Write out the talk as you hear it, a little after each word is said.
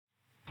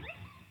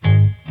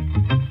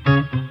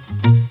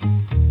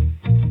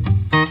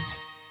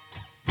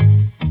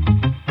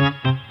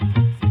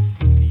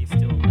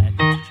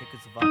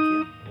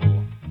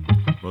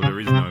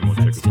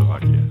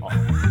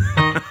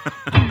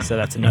So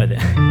that's a no there.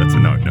 That's a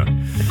no.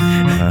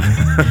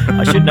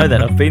 I should know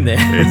that. I've been there.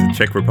 It's a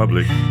Czech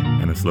Republic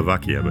and a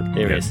Slovakia, but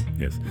There yes, is.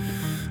 yes.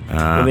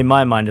 Well, in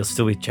my mind, it'll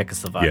still be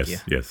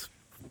Czechoslovakia. Yes.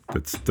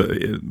 It's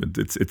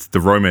the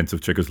romance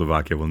of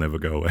Czechoslovakia will never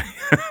go away.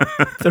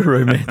 The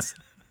romance.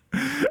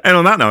 And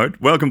on that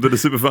note, welcome to the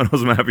Super Fun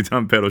Awesome Happy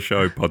Time Pedal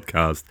Show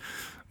podcast.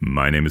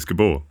 My name is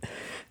Gabor.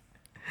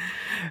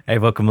 Hey,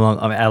 welcome along.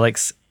 I'm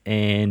Alex,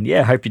 and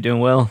yeah, hope you're doing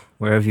well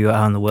wherever you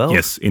are in the world.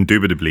 Yes,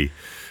 indubitably.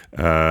 What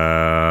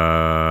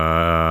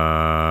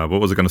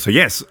was I going to say?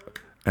 Yes,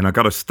 and I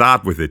got to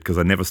start with it because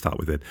I never start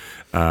with it.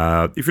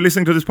 If you're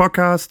listening to this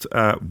podcast,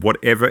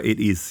 whatever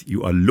it is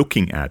you are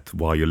looking at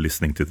while you're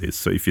listening to this.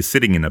 So if you're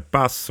sitting in a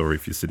bus, or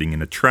if you're sitting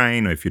in a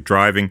train, or if you're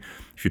driving,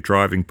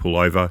 pull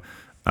over.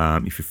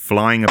 If you're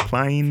flying a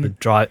plane,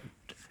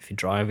 If you're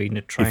driving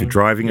a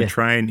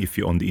train, if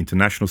you're on the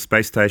International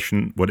Space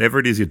Station, whatever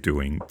it is you're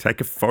doing, take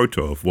a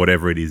photo of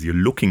whatever it is you're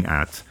looking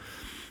at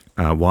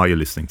while you're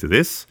listening to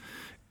this,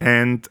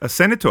 and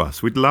send it to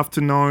us. We'd love to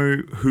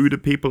know who the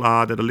people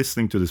are that are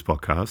listening to this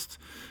podcast,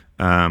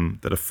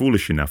 that are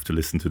foolish enough to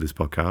listen to this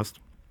podcast.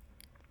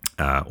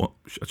 Well,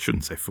 I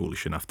shouldn't say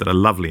foolish enough, that are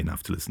lovely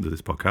enough to listen to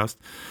this podcast,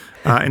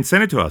 and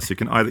send it to us. You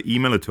can either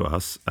email it to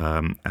us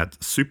at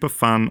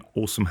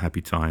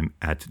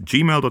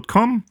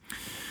superfunawesomehappytime@gmail.com,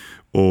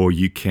 or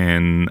you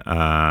can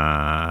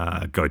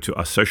go to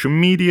our social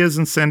medias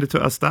and send it to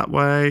us that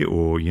way,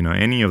 or, you know,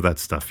 any of that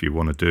stuff you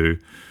want to do,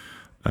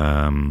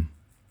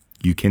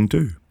 you can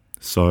do.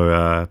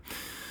 So,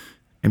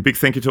 and big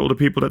thank you to all the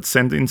people that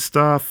send in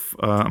stuff.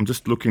 I'm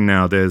just looking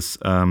now. There's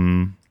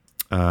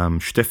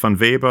Stefan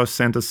Weber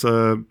sent us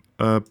a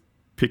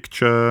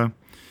picture.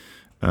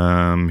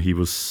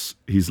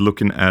 He's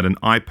looking at an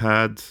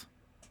iPad,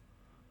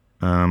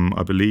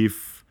 I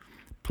believe,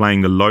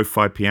 playing the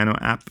lo-fi piano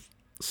app.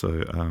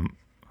 So,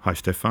 hi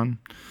Stefan.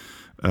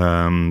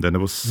 Then there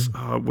was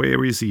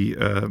where is he?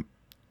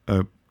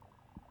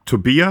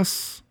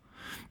 Tobias.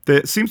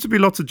 There seems to be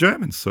lots of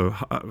Germans. So,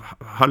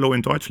 hello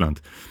in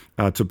Deutschland.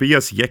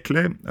 Tobias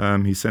Jekle,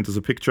 he sent us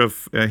a picture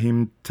of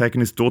him taking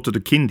his daughter to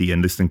kindy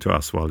and listening to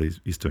us while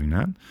he's doing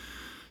that.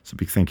 So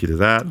big thank you to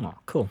that. Oh,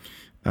 cool.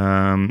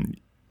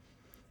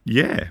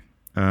 Yeah.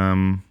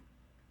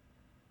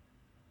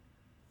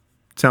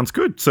 Sounds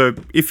good. So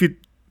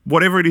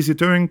whatever it is you're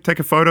doing, take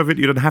a photo of it.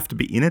 You don't have to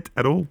be in it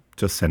at all.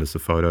 Just send us a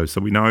photo so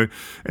we know,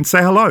 and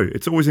say hello.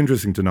 It's always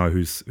interesting to know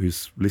who's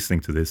listening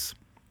to this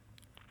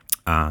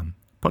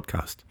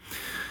podcast.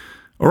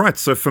 All right,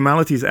 so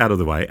formalities out of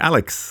the way.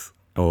 Alex,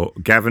 or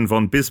Gavin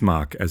von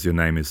Bismarck, as your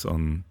name is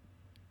on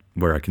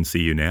where I can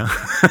see you now.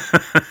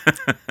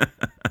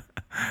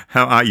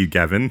 How are you,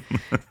 Gavin?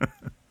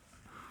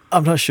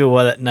 I'm not sure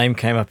why that name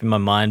came up in my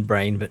mind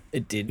brain, but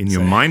it did. In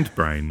your mind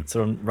brain? That's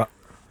what I'm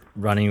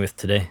running with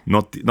today.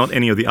 Not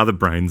any of the other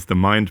brains, the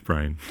mind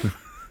brain.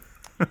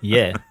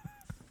 Yeah.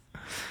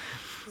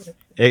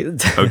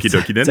 Okie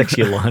dokie then. It's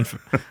actually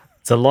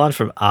a line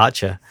from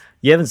Archer.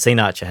 You haven't seen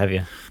Archer, have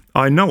you?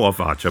 I know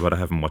of Archer, but I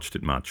haven't watched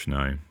it much,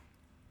 no.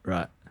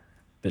 Right.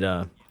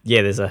 But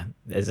yeah, there's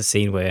a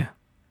scene where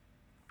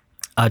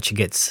Archer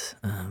gets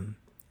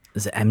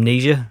is it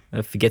amnesia?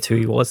 Forgets who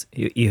he was.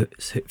 He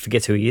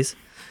forgets who he is.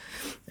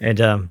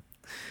 And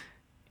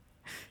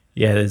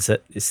yeah, there's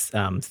this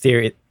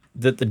theory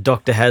that the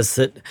Doctor has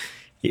that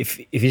if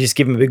you just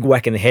give him a big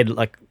whack in the head,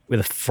 like with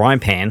a frying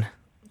pan,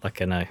 like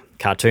in a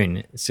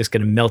cartoon, it's just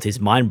going to melt his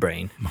mind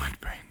brain.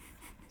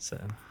 So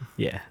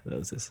yeah, that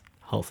was this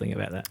whole thing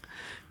about that.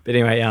 But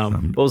anyway,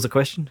 what was the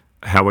question?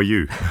 How are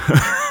you?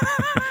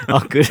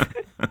 Oh, good.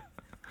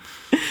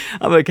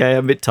 I'm okay.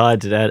 I'm a bit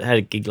tired today. I had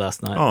a gig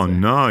last night. Oh, so.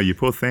 No, you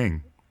poor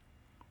thing.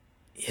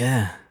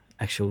 Yeah,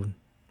 actual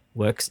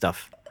work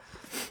stuff.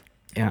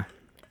 Yeah.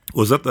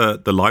 Was that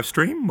the live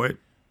stream? Wait.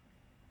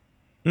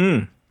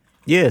 Yeah,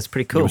 it's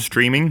pretty cool. You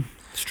were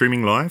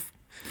streaming live?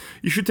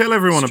 You should tell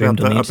everyone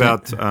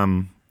about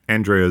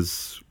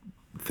Andrea's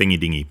thingy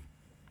dingy.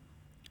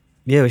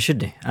 Yeah, we should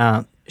do.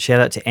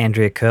 Shout out to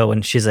Andrea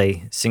Kerwin. She's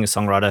a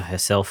singer-songwriter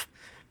herself.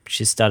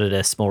 She started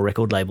a small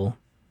record label.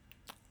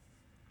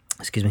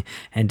 Excuse me.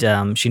 And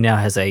she now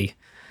has a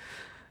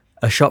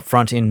shop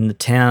front in the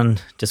town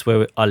just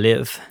where I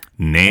live.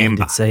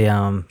 Namber. It's a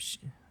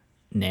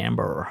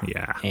Namber.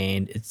 Yeah.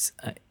 And it's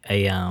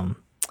a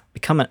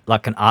become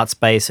like an art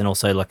space and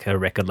also like a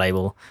record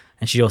label.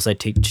 And she also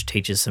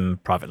teaches some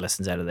private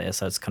lessons out of there.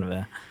 So it's kind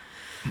of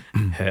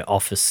her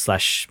office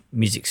 /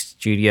 music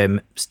studio,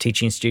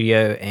 teaching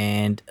studio,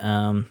 and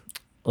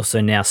also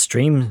now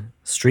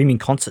streaming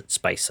concert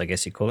space, I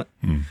guess you call it.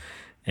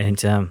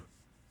 And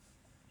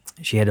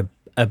she had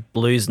a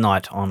blues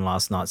night on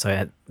last night,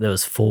 so there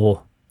was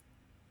 4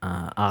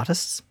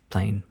 artists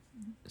playing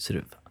sort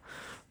of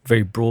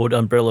very broad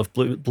umbrella of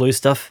blue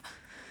stuff,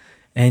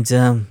 and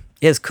yeah,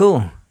 it's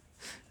cool.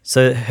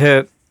 So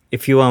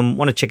if you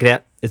want to check it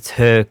out,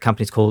 her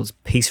company's called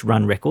Peace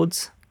Run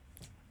Records,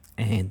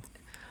 and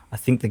I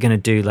think they're going to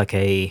do like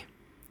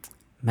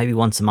maybe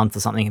once a month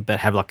or something, but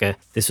have like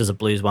this was a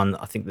blues one.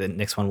 I think the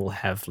next one will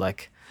have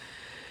like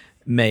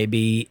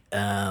maybe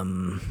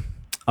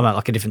I mean,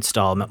 like a different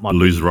style. It might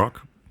Blues be,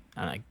 rock,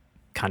 I don't know,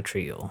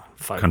 country or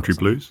folk country or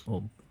something, blues,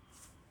 or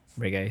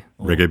reggae,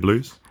 or reggae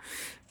blues.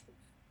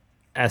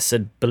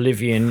 acid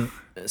Bolivian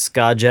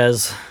ska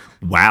jazz.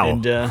 Wow,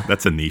 And,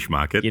 that's a niche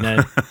market. You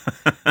know,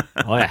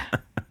 oh yeah,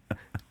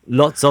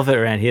 lots of it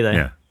around here though.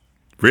 Yeah.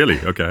 Really?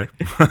 Okay.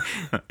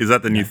 Is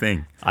that the new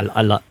thing? I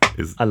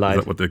Is lied.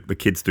 that what the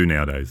kids do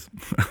nowadays?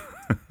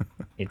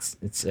 It's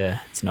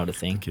not a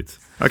thing. Kids.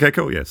 Okay,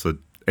 cool. Yeah. So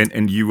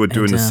and you were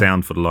doing the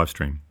sound for the live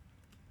stream.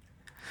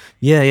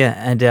 Yeah, yeah.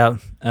 And our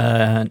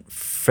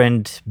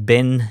friend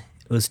Ben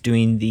was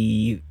doing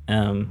the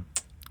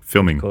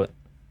Filming. call it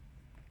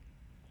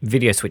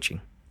video switching.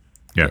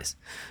 Yeah. Yes.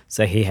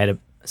 So he had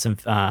some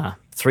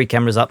 3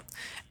 cameras up,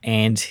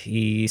 and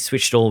he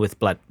switched all with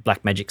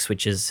black magic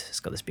switches. It's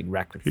got this big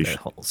rack with the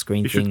whole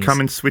screen. You things. should come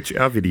and switch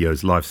our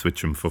videos, live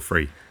switch them for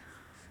free.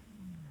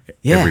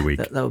 Yeah, every week.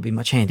 That would be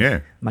much handy.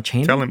 Yeah. Much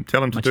handy. Tell him to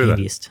much do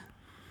handiest.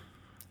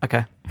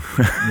 Okay.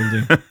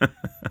 Will do.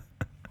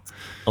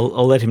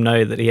 I'll let him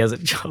know that he has a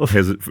job.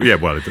 For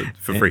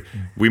free.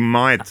 We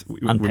might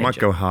Unpaid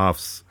go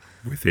halves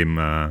with him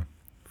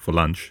for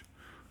lunch.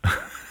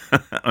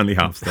 Only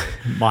halves though.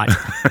 Might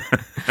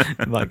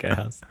go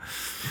house.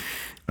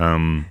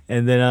 And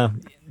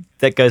then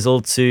that goes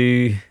all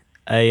to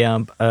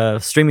a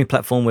streaming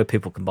platform where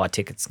people can buy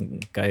tickets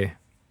and go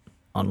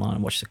online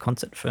and watch the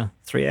concert for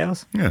 3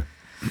 hours. Yeah.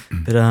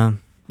 But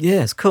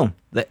yeah, it's cool.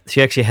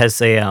 She actually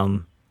has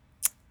a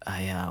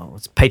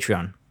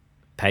Patreon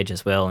page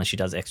as well, and she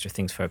does extra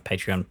things for her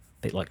Patreon.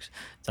 Like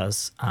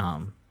does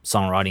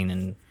songwriting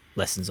and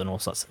lessons and all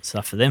sorts of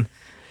stuff for them.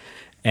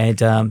 And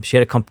she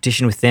had a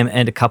competition with them,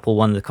 and a couple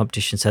won the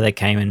competition, so they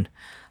came and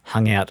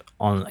hung out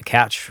on a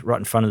couch right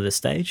in front of the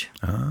stage.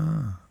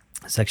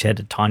 So actually had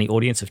a tiny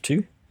audience of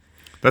 2.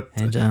 That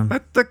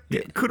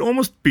could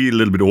almost be a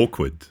little bit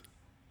awkward.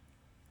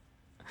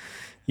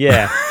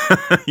 Yeah,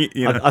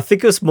 You know? I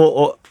think it's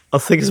more. I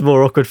think it's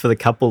more awkward for the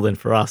couple than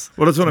for us.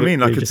 Well, that's what I mean.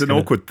 Like, We're it's an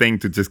awkward thing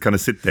to just kind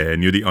of sit there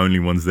and you're the only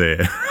ones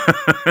there.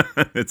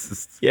 It's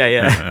just,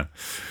 yeah.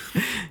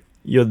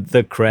 You're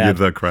the crowd.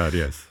 You're the crowd,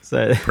 yes.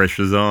 So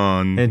pressure's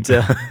on. And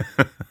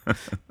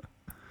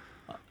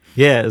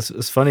yeah,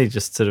 it's funny.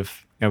 Just sort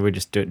of, we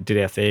just did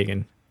our thing,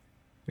 and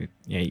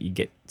you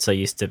get so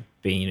used to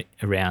being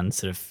around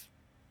sort of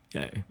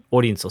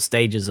audience or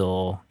stages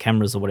or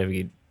cameras or whatever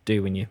you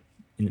do when you're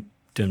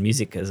doing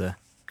music as a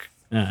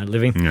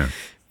living. Yeah.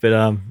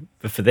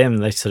 But for them,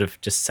 they sort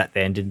of just sat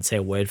there and didn't say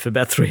a word for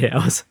about 3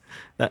 hours.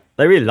 They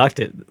really liked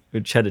it.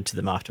 We chatted to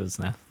them afterwards.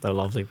 Now they were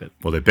lovely. But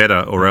well, they're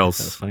better, or else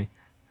that was funny.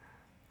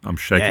 I'm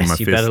shaking my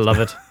you fist. better love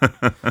it.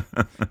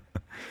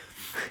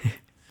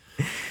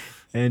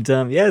 And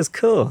yeah, it's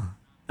cool.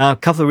 A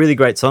couple of really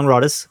great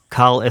songwriters.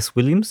 Carl S.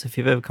 Williams, if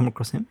you've ever come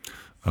across him.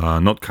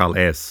 Not Carl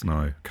S.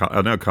 No,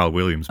 I know Carl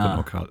Williams, but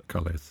not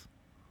Carl S.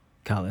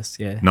 Carl S.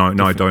 Yeah. No,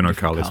 I don't know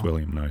Carl S.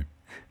 Williams. No.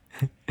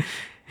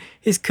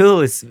 He's cool.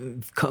 It's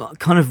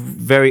kind of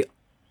very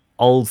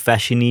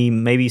old-fashioned-y,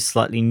 maybe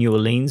slightly New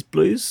Orleans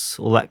blues,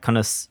 all that kind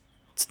of.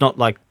 It's not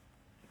like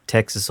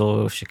Texas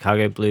or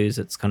Chicago blues.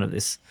 It's kind of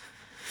this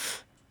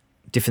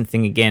different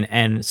thing again,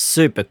 and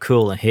super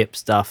cool and hip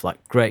stuff,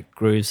 like great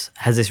grooves.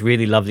 Has this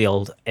really lovely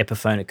old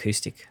Epiphone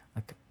acoustic.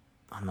 Like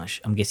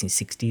I'm guessing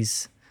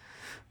 60s.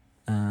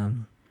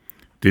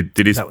 Did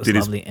his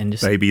lovely, and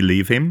just baby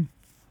leave him?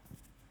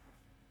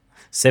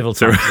 Several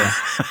times.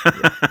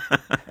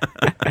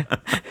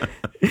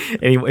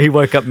 And he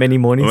woke up many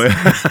mornings.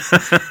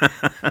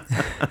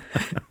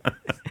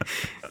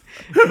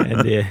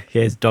 And yeah,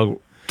 his dog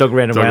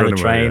ran away on the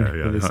train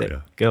with his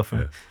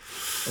girlfriend. Yeah.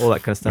 All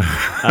that kind of stuff.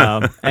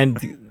 And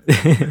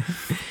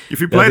if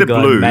you play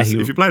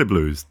the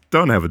blues,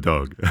 don't have a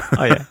dog.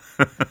 Oh yeah.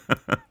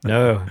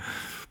 No.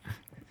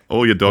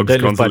 All your dogs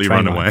constantly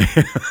run away.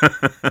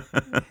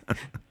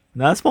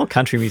 No, that's more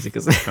country music,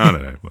 isn't it? I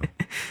don't know. Well.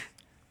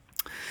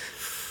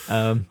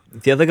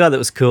 The other guy that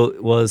was cool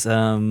was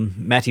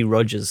Matty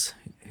Rogers,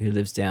 who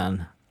lives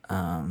down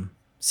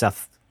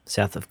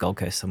south of Gold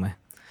Coast somewhere.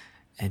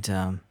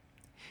 And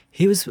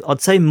he was,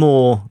 I'd say,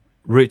 more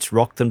roots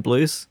rock than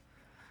blues,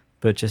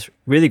 but just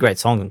really great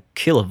song and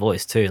killer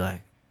voice too,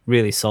 like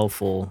really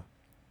soulful,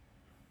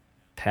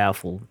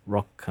 powerful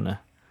rock kind of,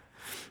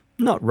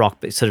 not rock,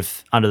 but sort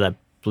of under that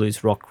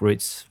blues rock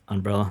roots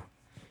umbrella.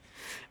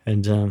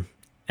 And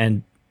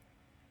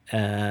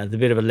the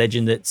bit of a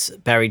legend that's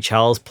Barry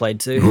Charles played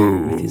too.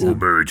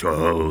 Barry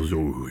Charles.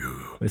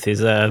 With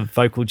his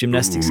vocal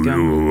gymnastics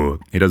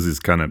going. He does this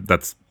kind of,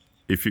 that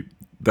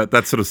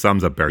sort of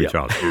sums up Barry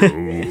Charles.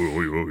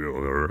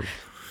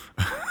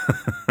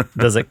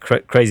 Does a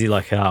crazy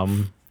like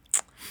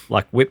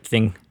whip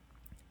thing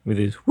with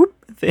his whoop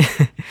thing.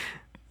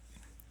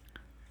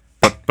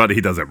 But he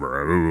does it.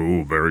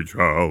 Barry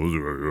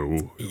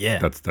Charles. Yeah.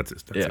 That's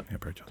it. Yeah,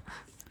 Barry Charles.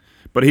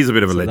 But he's a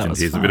bit of a legend.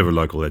 He's fun. a bit of a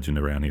local legend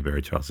around here,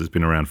 Barry Charles. He's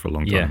been around for a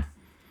long time.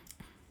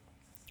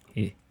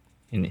 Yeah.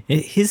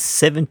 He's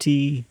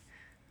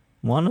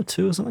 71 or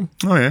 2 or something.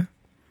 Oh, yeah.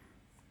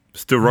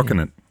 Still rocking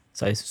it.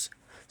 So he's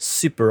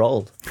super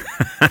old.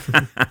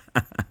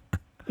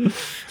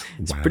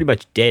 It's pretty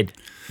much dead.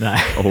 No.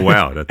 Oh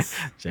wow, that's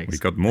Jokes. we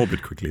got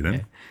morbid quickly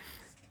then.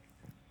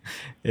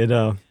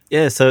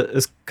 So it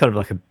was kind of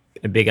like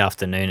a big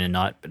afternoon and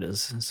night, but it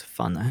was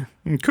fun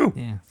though. Cool.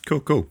 Yeah.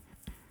 Cool.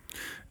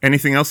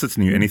 Anything else that's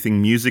new?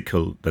 Anything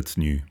musical that's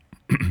new?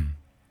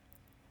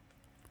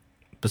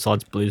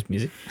 Besides blues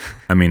music.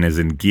 I mean, as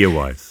in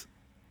gear-wise.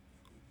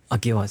 Oh,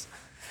 gear-wise.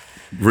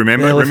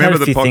 Remember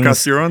the few podcast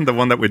things. you're on, the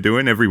one that we're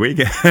doing every week,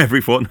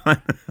 every fortnight?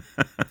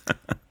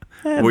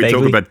 Where we talk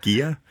Vaguely. about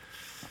gear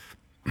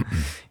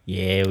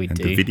Yeah, we and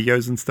do. the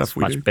videos and stuff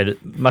we do.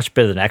 Much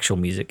better than actual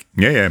music.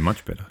 Yeah,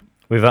 much better.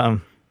 We've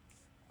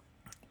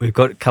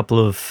got a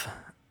couple of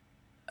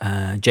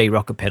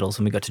JRockett pedals,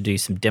 and we got to do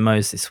some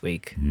demos this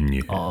week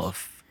Yes.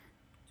 of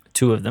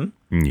 2 of them.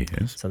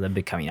 Yes. So they'll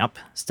be coming up.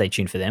 Stay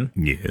tuned for them.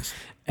 Yes.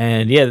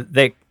 And yeah,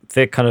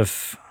 they're kind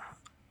of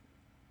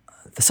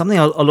there's something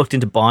I looked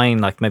into buying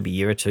like maybe a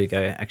year or 2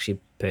 ago. Actually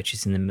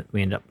purchasing them.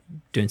 We ended up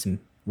doing some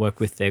work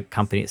with their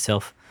company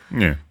itself.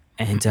 Yeah.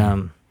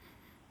 And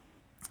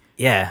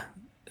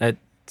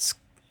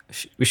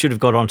we should have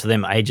got onto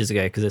them ages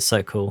ago because they're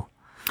so cool.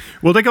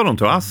 Well, they got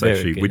onto us Very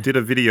actually. good. We did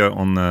a video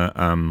on the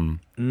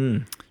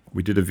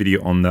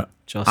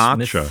Josh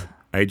Archer Smith.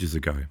 ages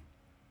ago.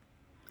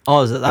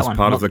 Oh, is it that as one?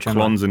 part Not of the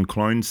tremolo. Clones and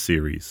Clones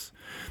series.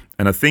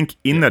 And I think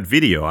in that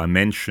video I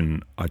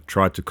mentioned I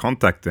tried to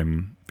contact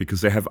them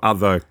because they have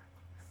other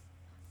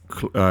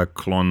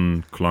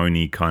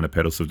cloney kind of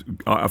pedals. So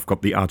I've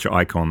got the Archer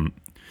Icon,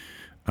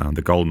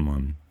 the golden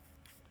one.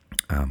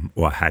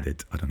 Or I had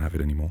it. I don't have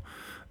it anymore.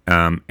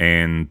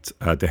 And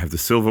they have the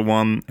silver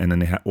one, and then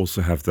they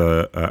also have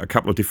the a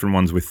couple of different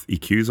ones with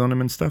EQs on them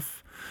and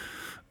stuff.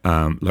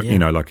 Like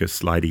a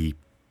slidey,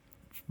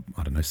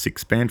 I don't know,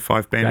 6-band,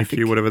 5-band Graphic.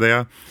 EQ, whatever they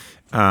are.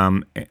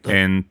 And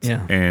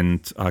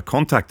I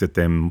contacted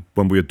them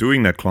when we were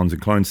doing that Clones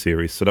and Clones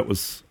series. So that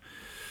was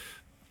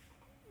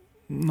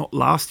not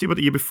last year, but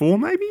the year before,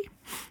 maybe.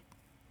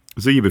 It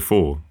was the year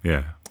before,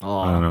 yeah. Oh,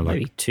 I don't know,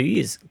 maybe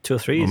 2 or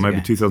 3 years or maybe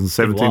ago.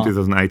 2017, Been a while.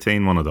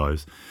 2018, one of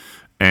those.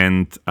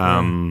 And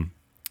I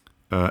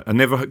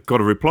never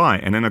got a reply.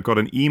 And then I got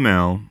an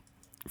email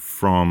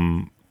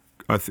from,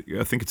 I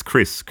think it's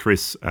Chris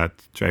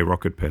at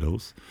JRockett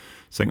Pedals,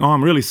 saying, "Oh,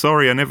 I'm really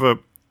sorry. I never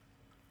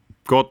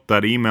got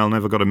that email,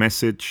 never got a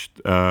message.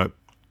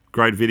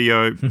 Great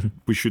video.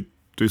 We should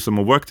do some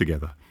more work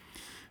together."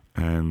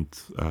 And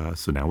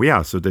so now we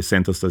are. So they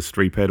sent us those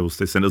 3 pedals.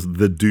 They sent us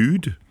the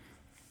Dude,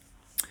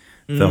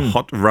 the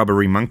Hot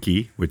Rubbery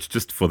Monkey, which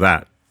just for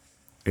that,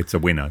 it's a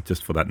winner,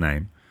 just for that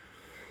name.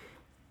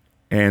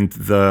 And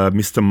the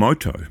Mr.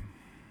 Moto,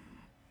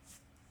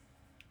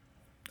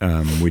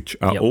 which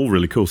are all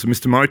really cool. So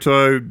Mr.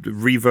 Moto,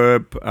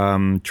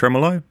 reverb,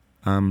 tremolo.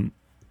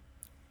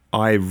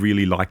 I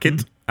really like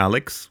it.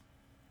 Alex,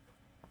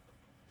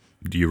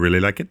 do you really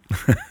like it?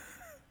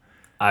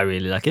 I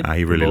really like it.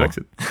 He really likes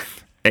it.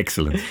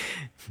 Excellent.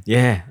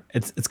 Yeah,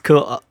 it's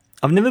cool.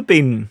 I've never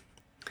been,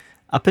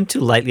 up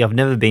until lately, I've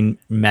never been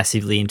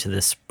massively into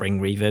the spring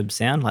reverb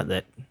sound, like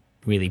that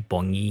really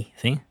bongy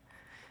thing.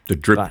 The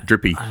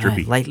drippy.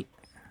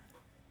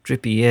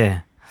 Drippy,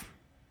 yeah.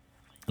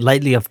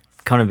 Lately, I've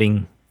kind of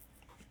been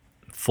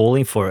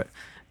falling for it,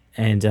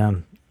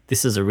 and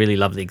this is a really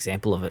lovely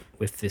example of it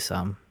with this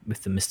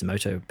with the Mr.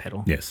 Moto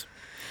pedal. Yes.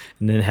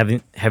 And then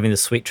having the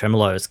sweet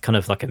tremolo is kind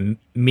of like a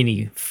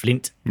mini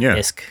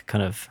Flint-esque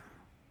kind of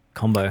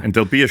combo. And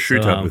there'll be a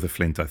shootout So, with a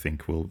Flint, I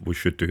think. We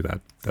should do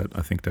that.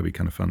 I think that'd be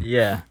kind of fun.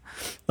 Yeah,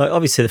 like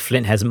obviously the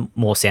Flint has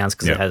more sounds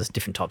because Yeah. it has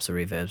different types of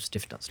reverbs,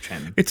 different types of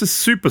trem. It's a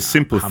super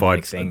simplified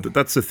harmonic thing.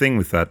 That's the thing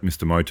with that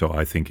Mr. Moto,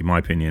 I think, in my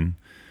opinion.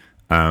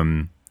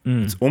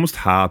 It's almost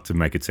hard to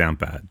make it sound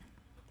bad.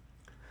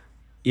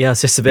 Yeah, I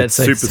was just about It's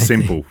to say the super same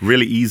thing. simple,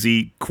 really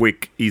easy,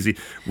 quick, easy.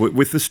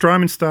 With the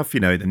Strymon stuff,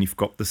 then you've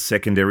got the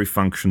secondary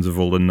functions of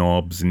all the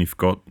knobs, and you've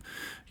got,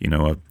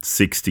 a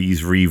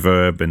 60s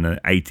reverb and an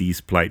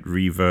 80s plate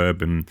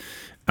reverb, and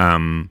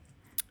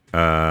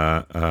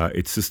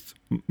it's just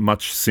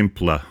much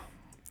simpler,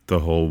 the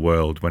whole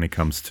world, when it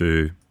comes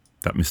to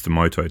that Mr.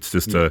 Moto. It's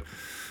just a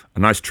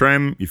nice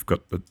trem. You've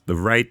got the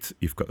rate,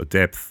 you've got the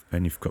depth,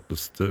 and you've got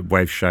the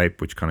wave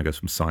shape, which kind of goes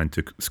from sine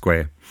to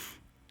square,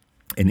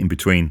 and in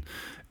between.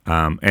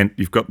 And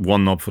you've got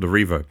one knob for the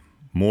reverb.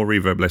 More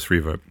reverb, less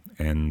reverb.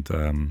 And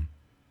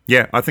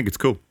I think it's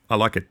cool. I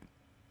like it.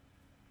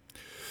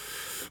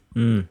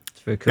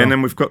 It's very cool. And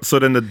then we've got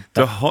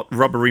the hot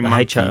rubbery the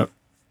monkey, HR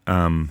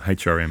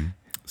HRM.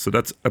 So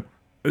that's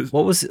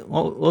What was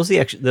the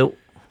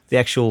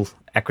actual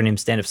acronym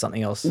stand for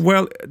something else?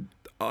 well,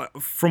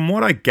 from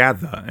what I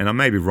gather, and I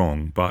may be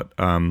wrong, but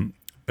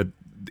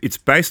it's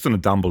based on a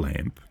Dumble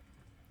amp,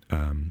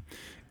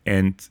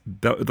 and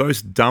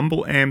those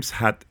Dumble amps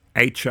had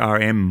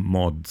HRM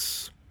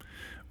mods,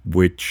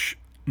 which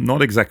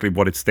not exactly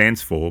what it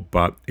stands for,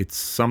 but it's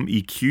some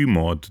EQ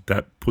mod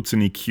that puts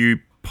an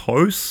EQ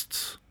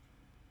post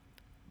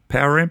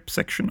power amp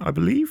section, I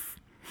believe.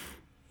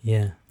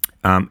 Yeah.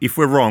 If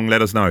we're wrong,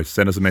 let us know.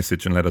 Send us a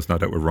message and let us know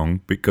that we're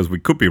wrong, because we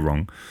could be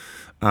wrong.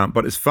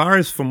 But as far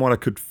as from what I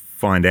could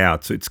find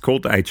out. So it's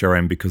called the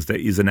HRM because there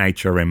is an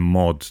HRM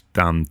mod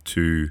done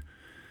to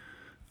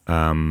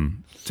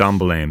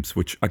Dumble amps,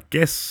 which I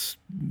guess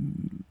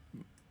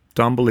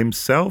Dumble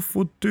himself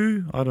would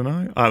do. I don't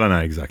know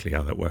exactly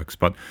how that works,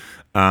 but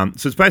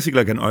so it's basically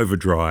like an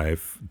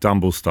overdrive,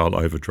 Dumble style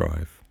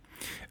overdrive.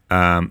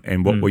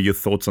 And what were your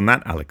thoughts on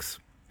that, Alex?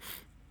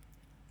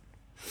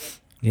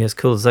 Yeah, it's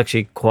cool. It's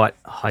actually quite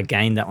high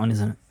gain, that one,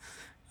 isn't it?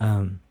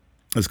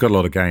 It's got a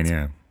lot of gain,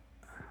 yeah.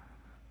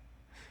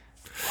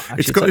 Actually,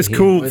 It's got this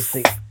cool. Where's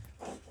the-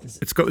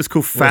 It's got this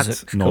cool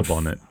fat knob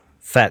on it.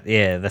 Fat,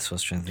 yeah, that's what I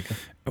was trying to think of.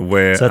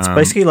 Where So it's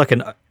basically like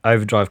an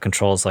overdrive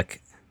controls,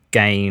 like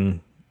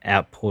gain,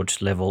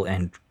 output level,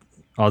 and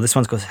this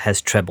one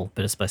has treble,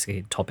 but it's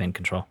basically top end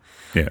control.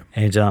 yeah.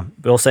 And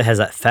it also has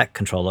that fat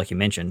control, like you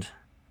mentioned.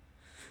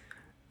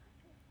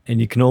 And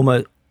you can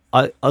almost,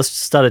 I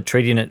started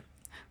treating it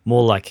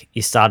more like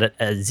you start it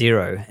at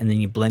 0 and then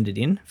you blend it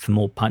in for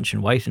more punch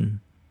and weight. And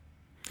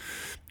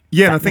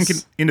Yeah, and I think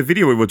in the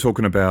video we were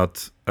talking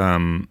about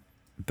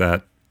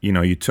that,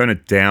 you turn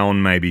it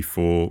down maybe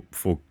for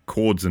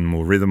chords and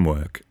more rhythm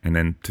work, and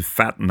then to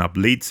fatten up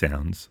lead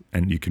sounds,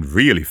 and you can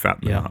really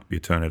fatten them up, you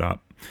turn it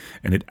up.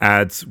 And it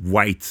adds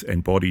weight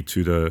and body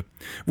to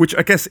which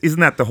I guess, isn't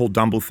that the whole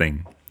Dumble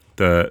thing?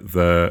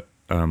 The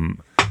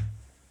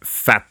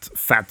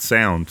fat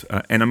sound.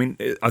 And I mean,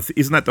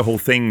 isn't that the whole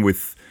thing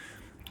with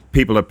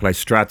people that play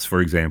strats,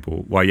 for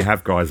example, why you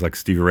have guys like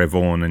Stevie Ray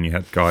Vaughan, and you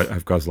have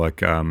guys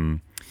like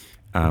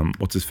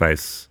what's his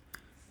face,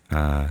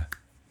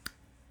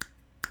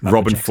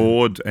 Robin Jackson.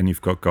 Ford, and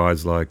you've got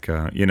guys like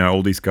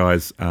all these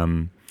guys.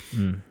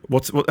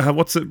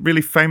 What's a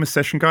really famous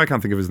session guy? I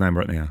can't think of his name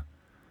right now.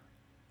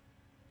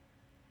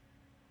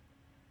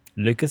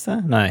 Lucas,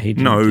 though? No, he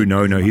didn't.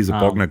 No, he's a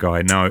Bogner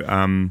guy. No,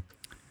 I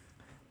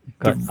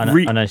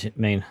know what you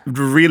mean.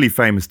 really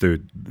famous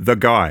dude, the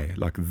guy.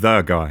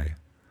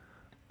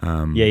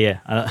 Yeah,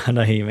 I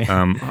know who you mean.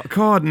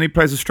 God, and he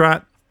plays a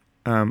Strat,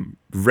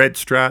 red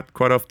Strat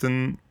quite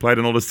often. Played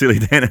on all the Steely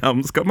Dan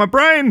albums. Got my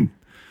brain.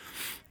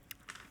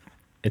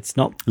 It's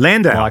not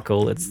Landau.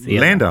 Michael. It's the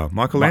Landau.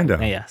 Michael Landau.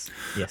 Yes.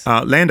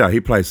 Landau. He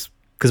plays.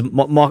 Because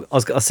I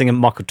was thinking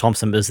Michael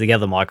Thompson, but it's the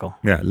other Michael.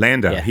 Yeah,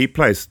 Landau. Yeah. He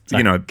plays.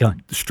 Sorry, go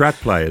on. Strat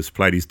players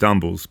play these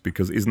Dumbles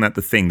because isn't that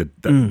the thing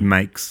that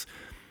makes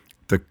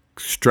the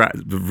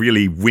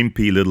really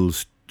wimpy little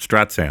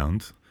Strat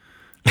sound?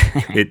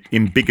 It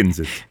embiggens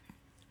it.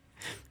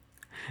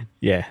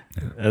 Yeah.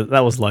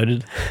 That was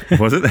loaded.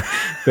 Was it?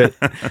 But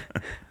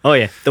oh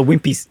yeah, the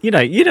wimpy. You know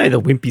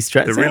the wimpy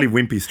Strat. The sound? really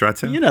wimpy Strat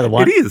sound. You know the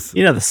one. It is.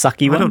 You know the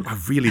sucky one.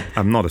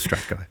 I'm not a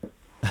Strat guy.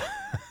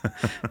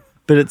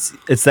 But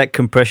it's that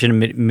compression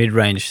mid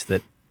range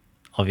that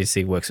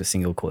obviously works with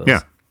single coils.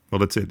 Yeah. Well,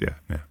 that's it.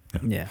 Yeah.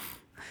 Yeah.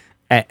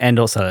 And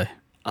also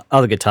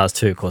other guitars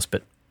too, of course,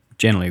 but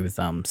generally with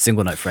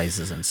single note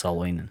phrases and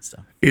soloing and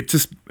stuff. It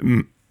just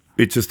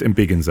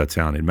embiggens that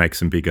sound. It makes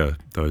them bigger.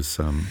 Those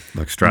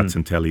like Strats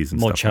and Tellys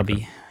and more stuff. chubby.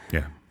 Like that.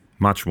 Yeah,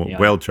 much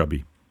more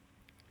chubby.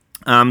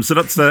 So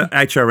that's the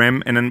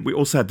HRM, and then we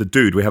also had the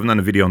Dude. We haven't done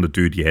a video on the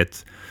Dude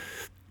yet,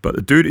 but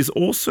the Dude is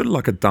also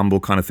like a Dumble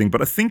kind of thing.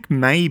 But I think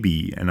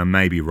maybe, and I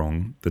may be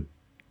wrong, the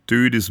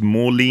Dude is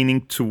more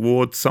leaning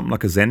towards something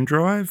like a Zen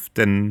Drive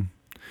than,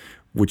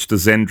 which the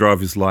Zen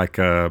Drive is like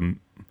a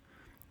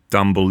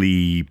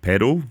Dumble-y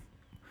pedal.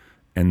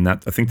 And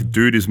that I think the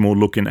Dude is more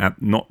looking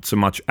at not so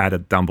much at a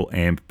Dumble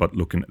amp, but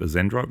looking at the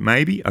Zen Drive.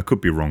 Maybe I could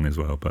be wrong as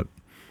well, but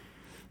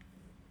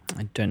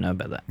I don't know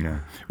about that. yeah,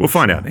 we'll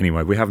find out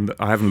anyway.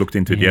 I haven't looked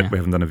into it Yeah. yet. We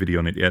haven't done a video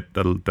on it yet.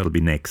 That'll be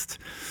next.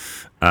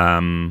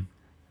 So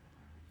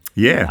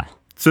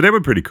they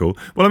were pretty cool.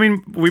 Well, I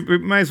mean, we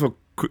may as well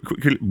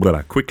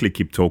quickly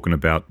keep talking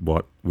about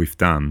what we've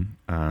done,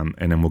 and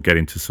then we'll get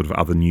into sort of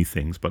other new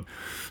things. But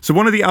so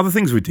one of the other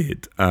things we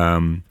did,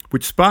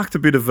 which sparked a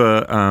bit of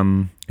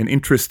an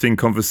interesting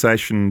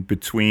conversation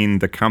between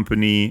the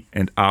company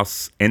and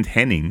us and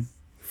Henning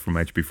from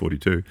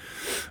HB42,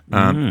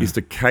 is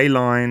the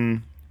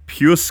K-Line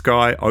Pure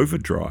Sky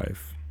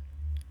Overdrive,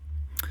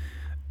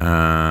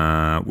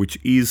 which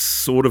is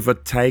sort of a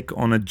take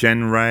on a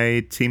Jen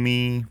Ray,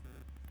 Timmy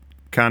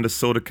kind of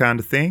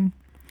thing.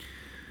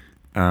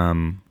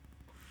 What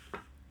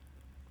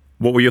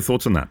were your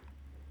thoughts on that?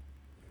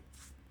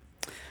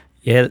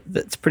 Yeah,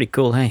 that's pretty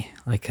cool. Hey,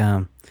 like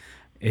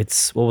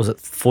it's what was it,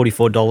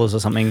 $44 or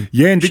something?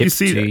 Yeah, and did you shipped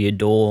see to your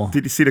door?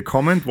 Did you see the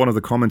comment? One of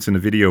the comments in the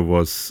video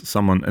was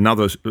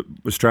another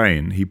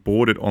Australian. He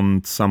bought it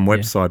on some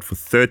website for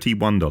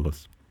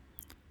 $31.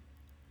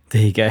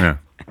 There you go. Yeah.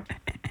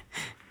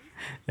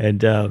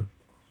 And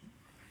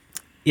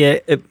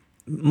it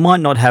might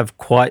not have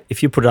quite,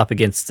 if you put it up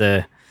against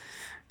the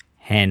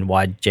hand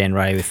wide Jan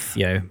Ray with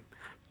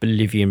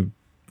Bolivian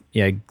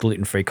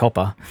gluten-free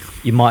copper,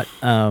 you might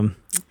come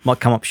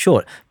up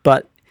short,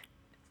 but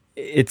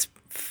it's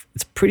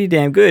pretty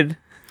damn good.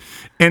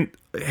 And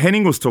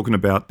Henning was talking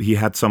about he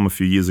had some a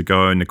few years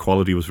ago and the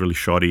quality was really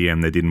shoddy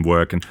and they didn't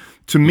work. And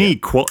to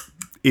me,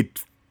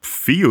 it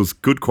feels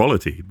good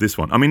quality, this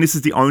one. I mean, this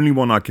is the only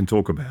one I can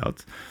talk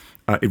about.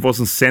 It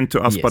wasn't sent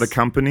to us by the Yes.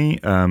 company.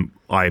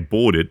 I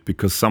bought it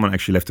because someone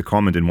actually left a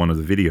comment in one of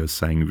the videos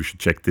saying we should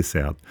check this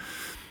out.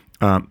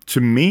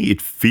 To me,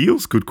 it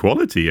feels good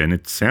quality and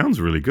it sounds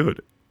really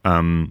good.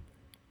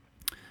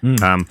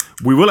 We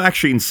will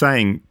actually, in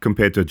saying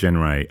compared to a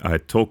Genray, I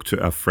talked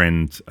to a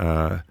friend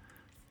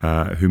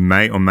who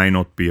may or may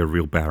not be a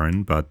real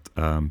Baron, but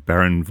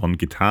Baron von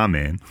Guitar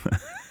Man.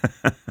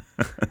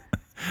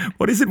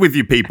 What is it with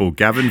you people?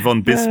 Gavin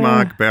von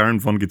Bismarck, Baron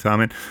von Guitar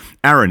Man?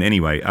 Aaron,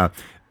 anyway.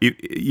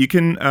 You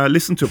can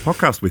listen to a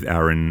podcast with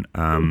Aaron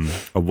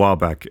a while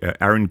back.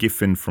 Aaron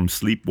Giffen from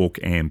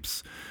Sleepwalk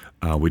Amps.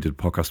 We did a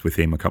podcast with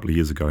him a couple of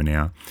years ago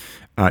now.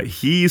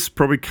 He's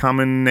probably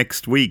coming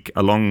next week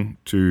along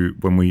to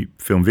when we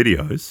film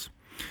videos,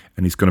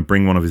 and he's going to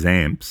bring one of his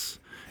amps,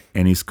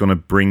 and he's going to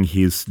bring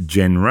his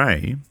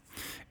Genray,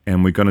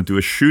 and we're going to do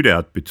a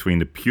shootout between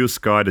the Pure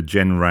Sky, the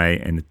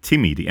Genray, and the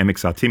Timmy, the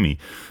MXR Timmy.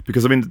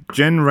 Because, I mean, the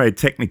Genray,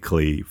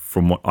 technically,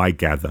 from what I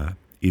gather,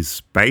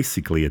 is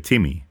basically a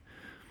Timmy.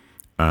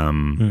 I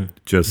don't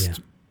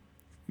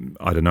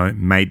know,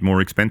 made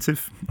more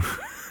expensive.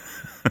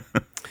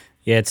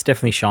 Yeah, it's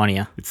definitely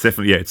shinier. It's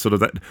definitely, it's sort of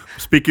that.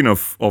 Speaking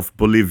of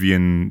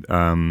Bolivian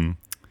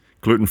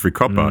gluten-free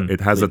copper, it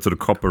has that sort of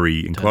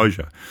coppery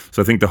enclosure.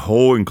 So I think the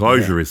whole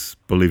enclosure is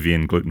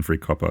Bolivian gluten-free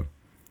copper.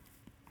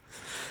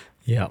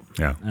 Yeah.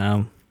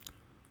 Yeah.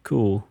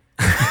 Cool.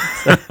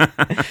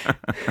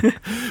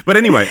 But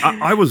anyway,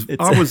 I was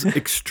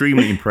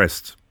extremely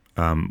impressed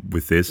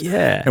with this.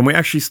 Yeah. And we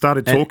actually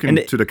started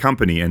talking to the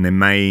company, and they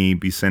may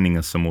be sending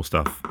us some more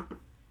stuff.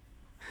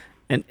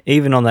 And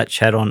even on that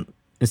chat on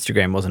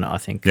Instagram, wasn't it, I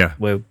think? Yeah.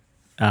 Where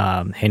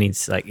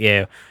Henny's like,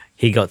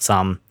 he got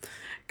some a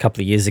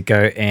couple of years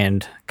ago,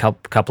 and a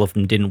couple of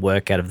them didn't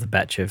work out of the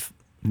batch of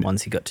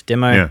ones he got to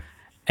demo. Yeah.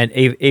 And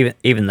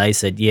even they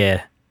said,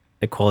 the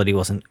quality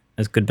wasn't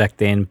as good back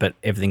then, but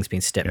everything's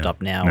been stepped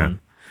up now. Yeah.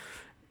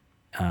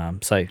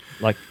 And so,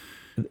 like,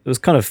 it was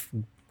kind of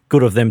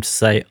good of them to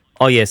say,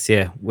 oh, yes,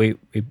 we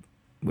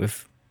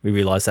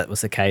realised that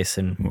was the case,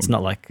 and it's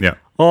not like,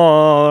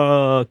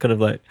 kind of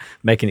like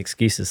making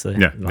excuses there.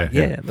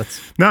 That's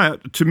No,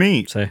 to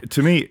me,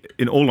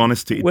 in all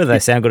honesty, whether they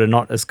sound good or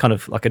not is kind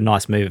of like a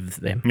nice move of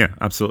them. Yeah,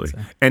 absolutely. So.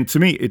 And to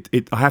me,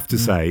 I have to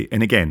say,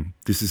 and again,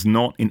 this is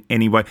not in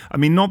any way, I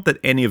mean, not that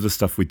any of the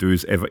stuff we do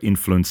is ever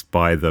influenced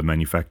by the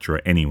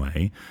manufacturer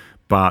anyway,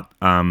 but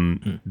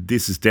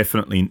this is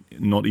definitely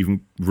not even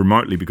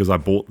remotely because I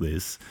bought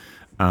this.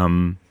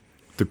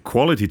 The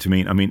quality to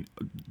me, I mean,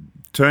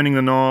 turning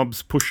the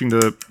knobs,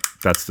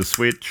 that's the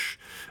switch,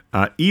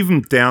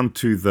 even down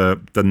to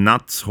the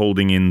nuts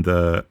holding in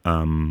the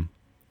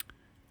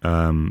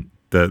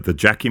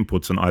jack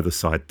inputs on either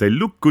side, they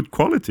look good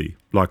quality.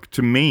 Like,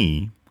 to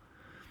me,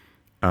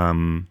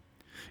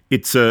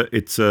 it's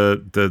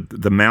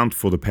the mount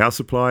for the power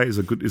supply is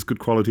good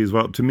quality as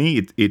well. To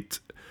me,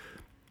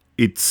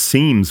 it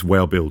seems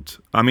well built.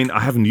 I mean, I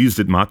haven't used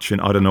it much, and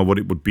I don't know what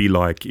it would be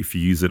like if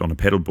you use it on a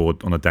pedal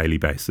board on a daily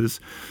basis.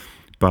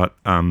 But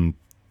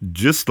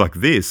just like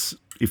this,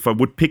 if I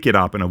would pick it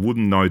up and I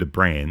wouldn't know the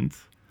brand,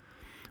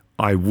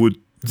 I would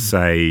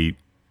say,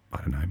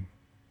 I don't know,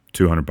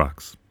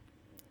 $200.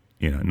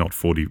 Not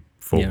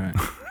 44. Yeah.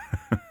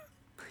 Right.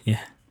 Yeah.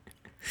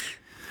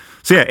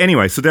 So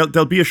anyway, so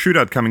there'll be a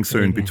shootout coming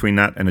soon between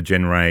that and a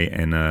Genray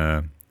and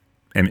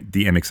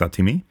the MXR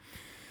Timmy.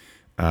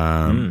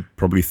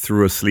 Probably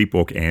through a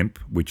Sleepwalk amp,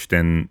 which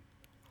then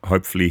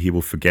hopefully he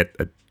will forget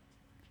at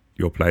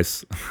your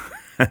place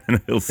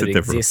and he'll sit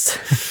there for.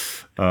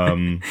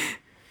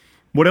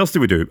 What else did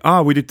we do?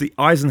 We did the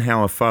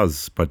Eisenhower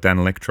Fuzz by Dan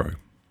Electro.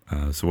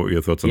 So what were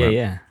your thoughts on that?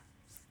 Yeah,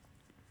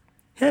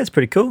 it's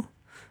pretty cool.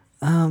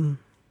 I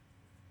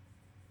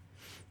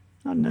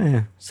don't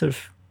know,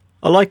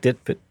 I liked it,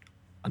 but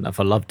I don't know if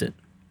I loved it.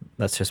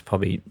 That's just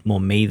probably more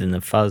me than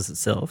the fuzz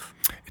itself.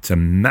 It's a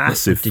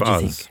massive what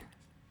fuzz. You think?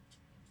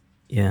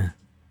 Yeah.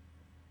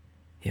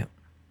 Yep.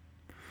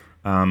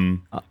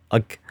 I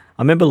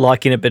remember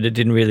liking it, but it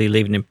didn't really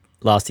leave a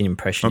lasting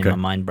impression in my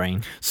mind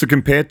brain. So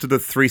compared to the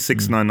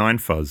 3699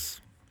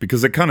 fuzz, because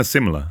they're kind of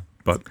similar,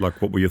 but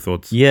like, what were your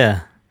thoughts?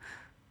 Yeah.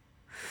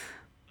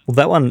 Well,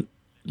 that one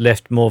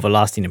left more of a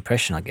lasting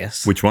impression, I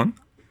guess. Which one?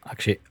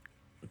 Actually,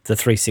 the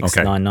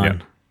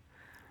 3699.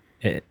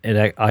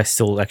 Okay, I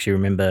still actually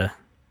remember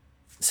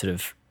sort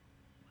of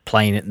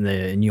playing it and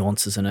the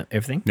nuances and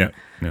everything. Yeah.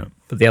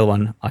 But the other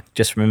one, I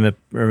just remember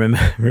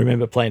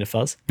playing a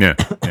fuzz. Yeah.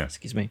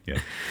 Excuse me. Yeah.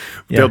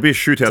 There'll be a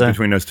shootout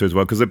between those two as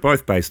well because they're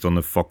both based on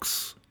the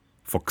Fox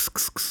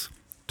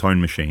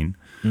tone machine,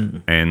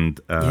 and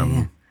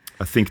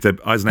I think the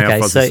Eisenhower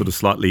Fuzz is sort of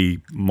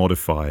slightly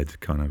modified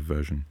kind of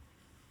version.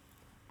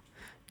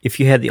 If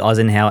you had the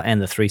Eisenhower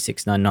and the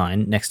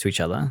 3699 next to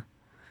each other,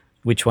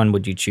 which one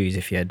would you choose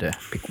if you had to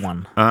pick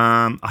one?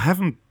 I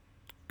haven't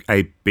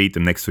beat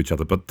them next to each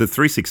other, but the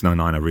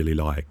 3699 I really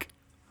like.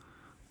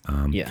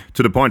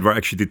 To the point where I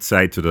actually did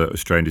say to the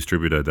Australian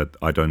distributor that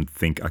I don't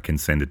think I can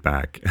send it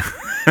back,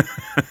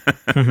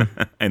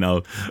 and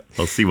I'll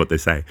see what they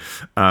say.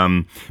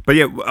 But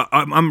yeah,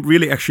 I'm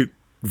really actually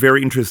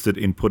very interested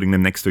in putting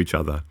them next to each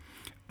other.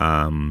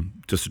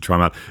 just to try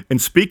them out.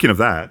 And speaking of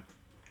that,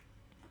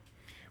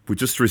 we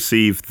just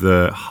received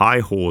the High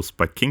Horse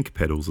by Kink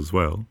Pedals as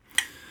well,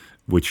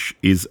 which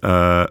is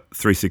a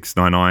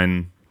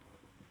 3699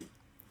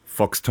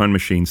 Fox Tone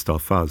Machine style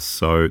fuzz.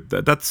 So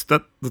that's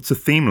a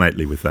theme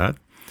lately with that.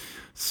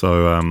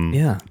 So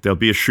there'll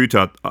be a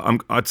shootout.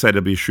 I'd say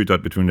there'll be a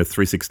shootout between the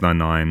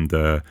 3699,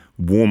 the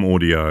Warm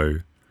Audio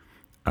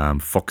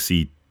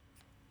Foxy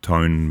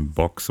Tone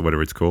box or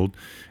whatever it's called,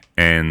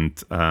 and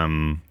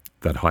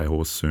that High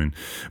Horse soon.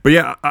 But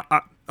yeah,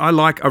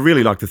 I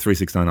really like the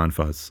 3699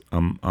 fuzz.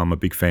 I'm a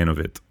big fan of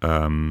it.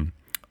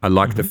 I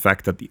like the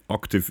fact that the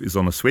octave is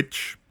on a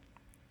switch,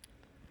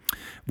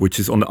 which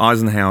is on the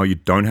Eisenhower you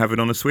don't have it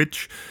on a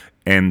switch,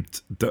 and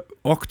the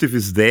octave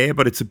is there,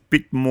 but it's a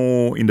bit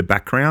more in the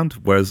background.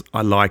 Whereas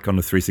I like on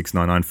the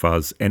 3699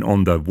 fuzz and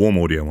on the Warm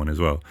Audio one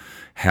as well,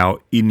 how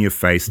in your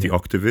face the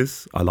octave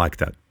is. I like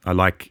that. I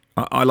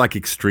like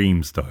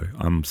extremes though.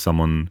 I'm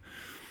someone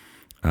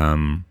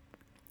in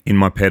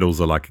my pedals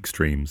I like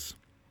extremes.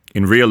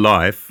 In real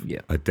life,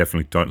 I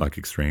definitely don't like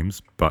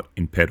extremes, but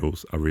in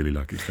pedals, I really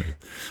like extremes.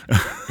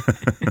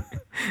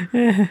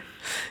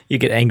 You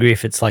get angry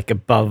if it's like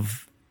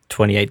above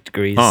 28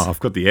 degrees. Oh, I've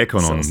got the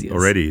aircon Celsius on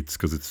already. It's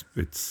because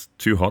it's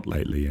too hot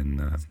lately, and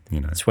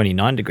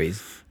 29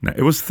 degrees. No,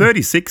 it was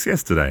 36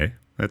 yesterday.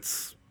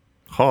 That's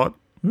hot.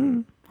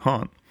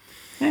 Hot.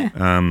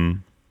 Yeah.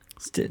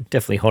 It's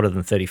definitely hotter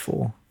than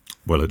 34.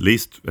 Well, at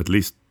least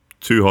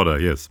 2 hotter.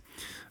 Yes.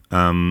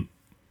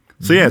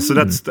 So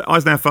that's the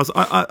Eisenhower fuzz.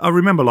 I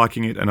remember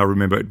liking it, and I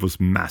remember it was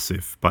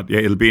massive. But yeah,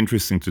 it'll be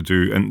interesting to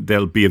do, and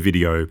there'll be a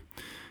video,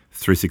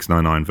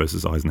 3699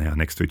 versus Eisenhower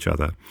next to each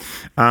other.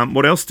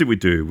 What else did we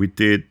do? We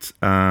did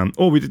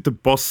we did the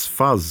Boss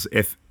Fuzz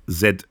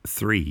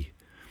FZ3.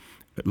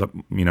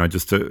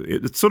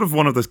 It's sort of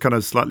one of those kind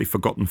of slightly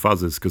forgotten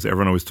fuzzes because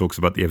everyone always talks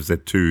about the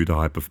FZ2, the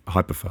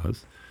hyper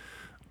fuzz.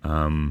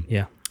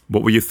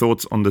 What were your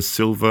thoughts on the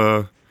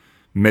silver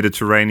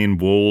Mediterranean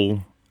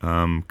wall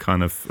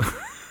kind of?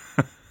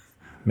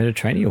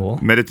 Mediterranean wall.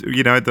 The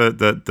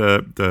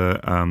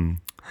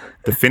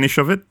finish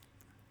of it.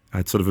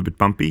 It's sort of a bit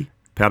bumpy,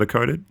 powder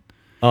coated.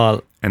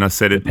 Oh, and I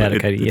said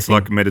it's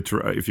like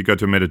if you go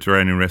to a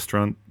Mediterranean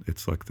restaurant,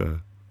 it's like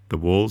the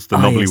walls, the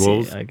knobbly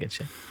walls. Yeah, I get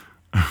you.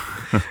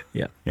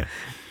 Yeah.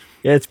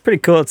 It's pretty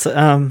cool. It's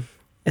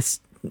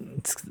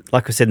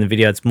like I said in the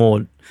video. It's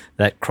more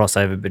that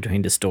crossover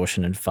between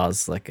distortion and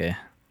fuzz, like a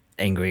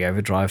angry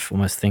overdrive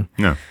almost thing.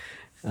 Yeah.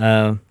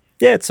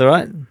 It's all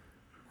right.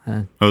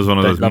 That was one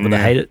of those. Love it,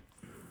 I hate it.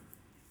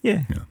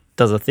 Yeah.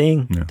 Does a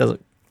thing. Yeah. Does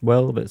it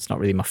well, but it's not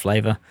really my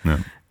flavor.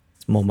 Yeah.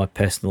 It's more my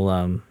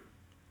personal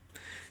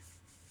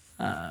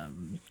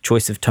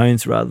choice of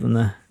tones rather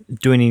than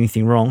doing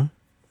anything wrong.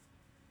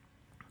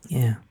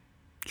 Yeah.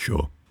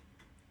 Sure.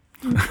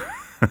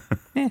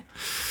 Yeah.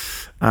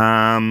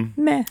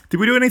 Did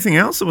we do anything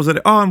else, or was it?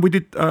 Oh, and we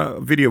did a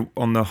video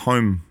on the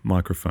home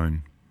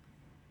microphone.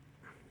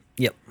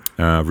 Yep.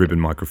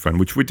 Ribbon microphone,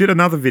 which we did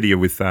another video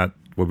with that,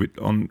 where we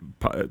on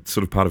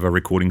sort of part of our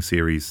recording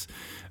series.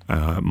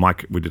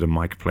 We did a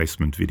mic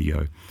placement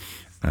video,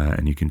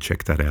 and you can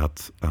check that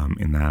out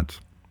in that.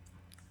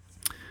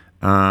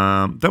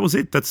 That was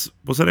it.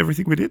 Was that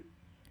everything we did?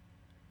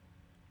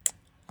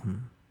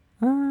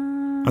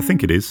 I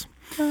think it is.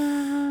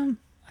 I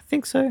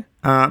think so.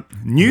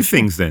 New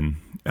things then.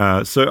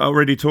 So I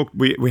already talked.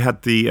 We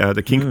had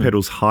the Kink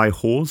Pedals High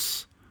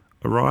Horse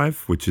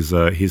arrive, which is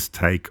his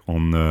take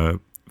on the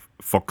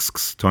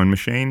Fox Tone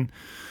Machine,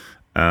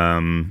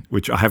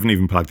 which I haven't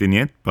even plugged in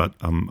yet, but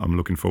I'm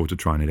looking forward to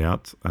trying it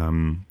out.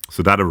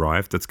 So that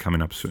arrived. That's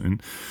coming up soon.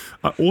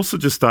 I also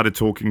just started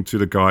talking to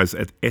the guys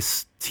at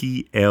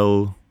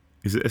STL.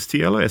 Is it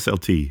STL or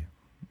SLT?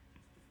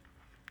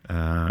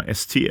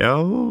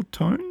 STL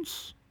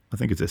Tones? I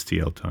think it's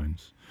STL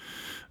Tones.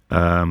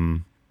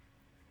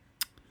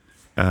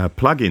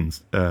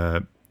 Plugins.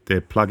 They're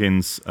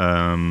plugins,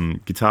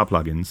 guitar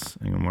plugins.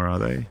 Hang on, where are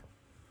they?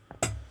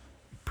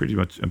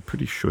 I'm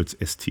pretty sure it's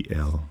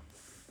STL.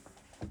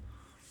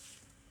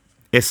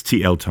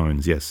 STL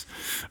Tones, yes.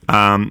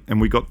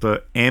 And we got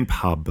the Amp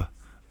Hub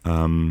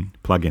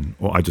plugin,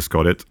 or I just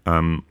got it.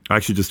 I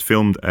actually just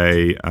filmed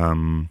a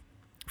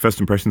first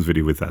impressions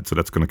video with that, so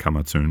that's going to come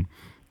out soon.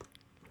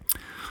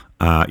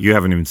 You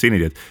haven't even seen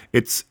it yet.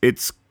 It's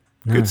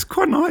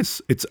quite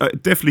nice. It's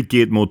definitely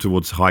geared more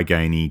towards high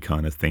gainy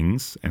kind of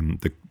things, and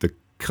the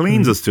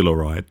cleans are still all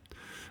right,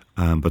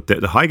 but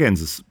the high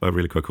gains are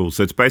really quite cool.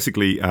 So it's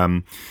basically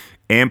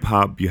Amp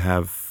Hub. You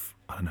have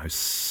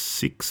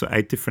 6 or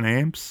 8 different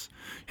amps.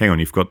 Hang on,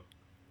 you've got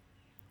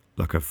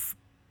like a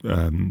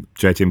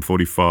JTM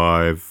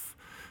 45,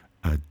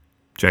 a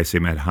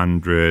JCM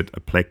 800, a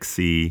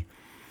Plexi.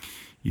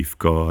 You've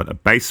got a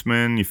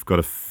Bassman. You've got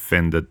a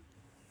Fender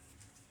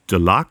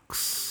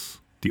Deluxe,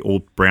 the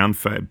old brown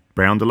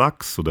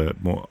Deluxe, or the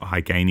more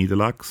high gainy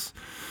Deluxe.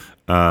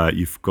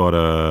 You've got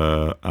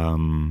a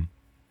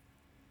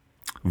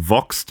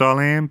Vox style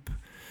amp,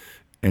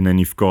 and then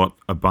you've got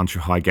a bunch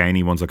of high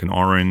gainy ones like an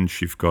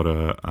Orange. You've got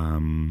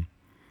an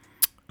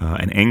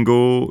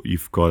Engel.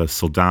 You've got a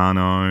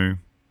Soldano.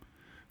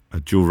 a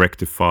dual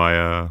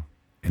rectifier,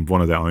 and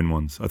one of their own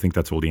ones. I think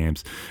that's all the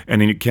amps.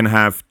 And then you can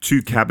have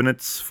 2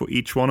 cabinets for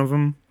each one of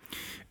them,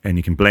 and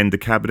you can blend the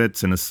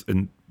cabinets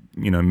and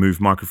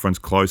move microphones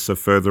closer,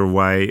 further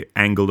away,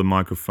 angle the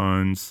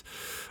microphones.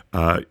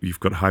 You've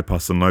got high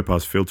pass and low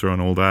pass filter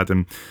and all that,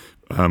 and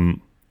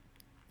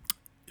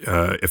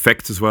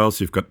effects as well.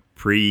 So you've got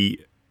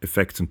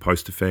pre-effects and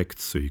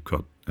post-effects. So you've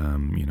got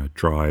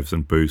drives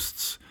and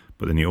boosts,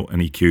 and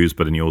EQs,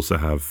 but then you also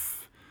have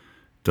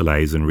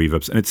delays and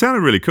reverbs, and it sounded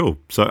really cool.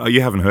 So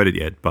you haven't heard it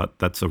yet, but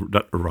that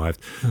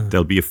arrived.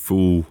 There'll be a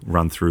full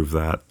run through of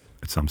that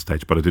at some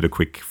stage, but I did a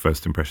quick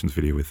first impressions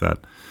video with that.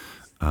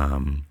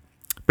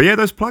 But yeah,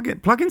 those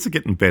plugins are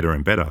getting better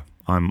and better.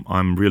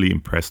 I'm really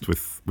impressed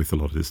with a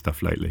lot of this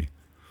stuff lately.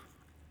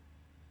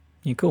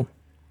 Yeah, cool.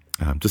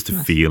 Just the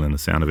feel and the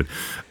sound of it.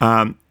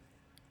 And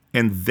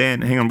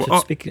then, hang on.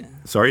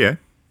 Sorry, yeah.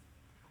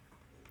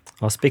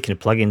 Well, speaking of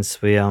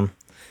plugins, we I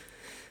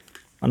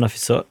don't know if you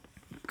saw it,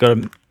 got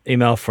an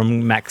email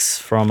from Max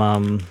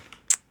from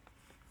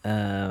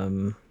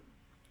Neural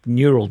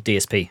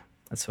DSP.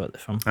 That's where they're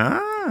from.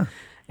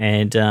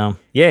 And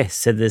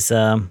said there's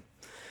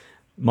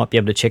might be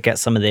able to check out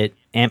some of their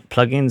amp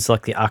plugins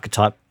like the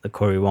Archetype, the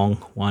Corey Wong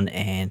one,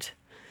 and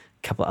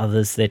a couple of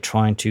others they're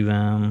trying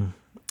to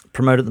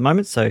promote at the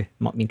moment. So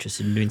might be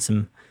interested in doing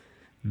some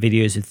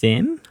videos with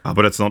them.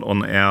 But it's not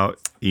on our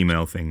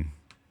email thing.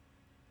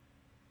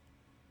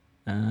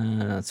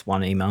 That's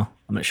one email.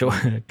 I'm not sure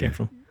where it came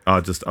from. I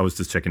was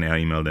just checking our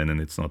email then,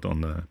 and it's not on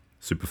the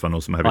super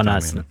funnel. So maybe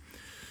that's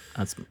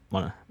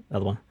one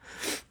other one.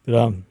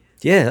 But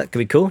yeah, that could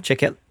be cool.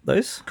 Check out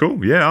those.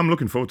 Cool. Yeah, I'm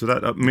looking forward to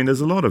that. I mean,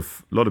 there's a lot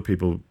of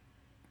people,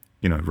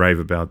 rave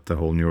about the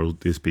whole Neural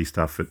DSP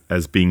stuff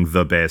as being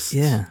the best.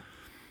 Yeah.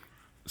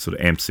 Sort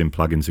of amp sim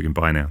plugins you can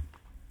buy now.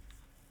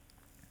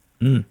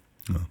 Oh.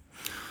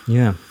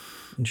 Yeah.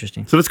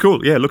 Interesting. So that's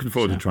cool. Yeah, looking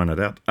forward to trying that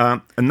out.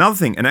 Another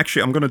thing, and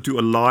actually I'm going to do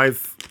a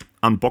live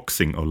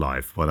unboxing on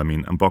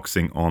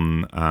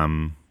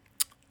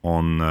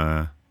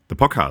the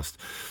podcast.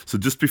 So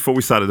just before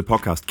we started the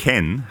podcast,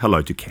 Ken,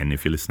 hello to Ken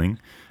if you're listening,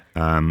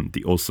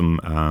 the awesome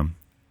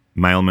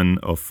mailman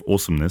of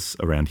awesomeness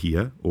around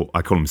here, or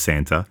I call him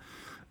Santa,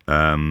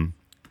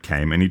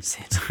 came and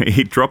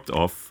he dropped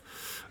off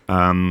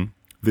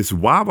this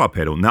wah-wah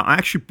pedal. Now, I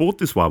actually bought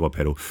this wah-wah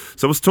pedal.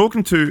 So I was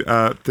talking to,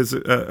 there's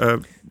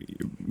a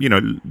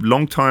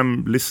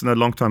long-time listener,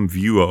 long-time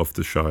viewer of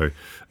the show,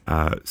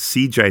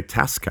 CJ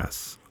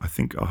Taskas. I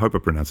hope I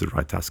pronounced it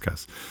right,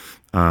 Taskas,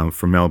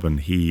 from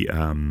Melbourne.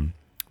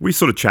 We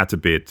sort of chat a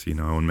bit,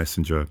 on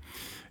Messenger.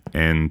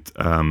 And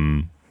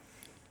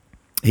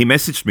he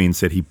messaged me and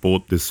said he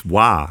bought this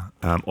wah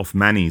off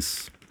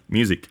Manny's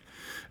Music.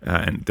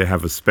 And they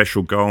have a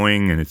special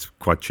going, and it's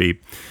quite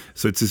cheap.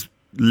 So it's this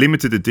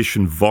limited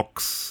edition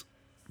Vox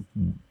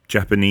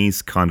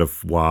Japanese kind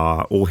of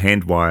wah, all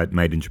hand wired,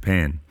 made in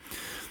Japan.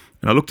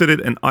 And I looked at it,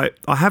 and I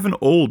have a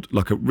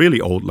really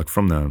old,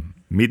 from the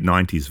mid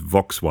 90s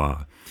Vox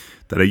wah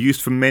that I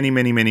used for many,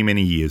 many, many,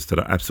 many years that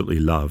I absolutely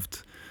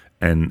loved.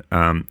 And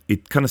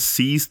it kind of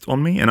seized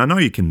on me. And I know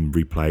you can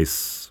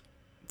replace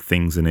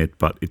things in it,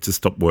 but it just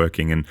stopped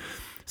working. And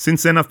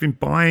since then, I've been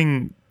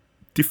buying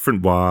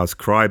different wahs,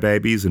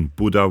 Crybabies and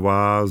Buddha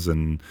wahs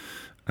and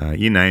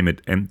you name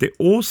it. And they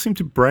all seem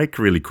to break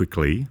really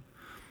quickly.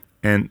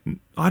 And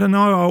I don't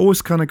know, I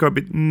always kind of go a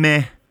bit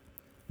meh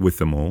with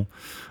them all.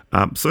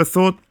 So I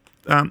thought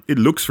it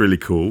looks really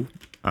cool.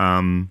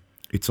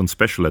 It's on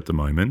special at the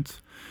moment.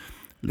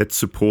 Let's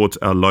support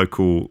our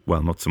local,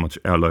 well, not so much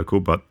our local,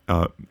 but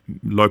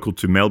local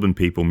to Melbourne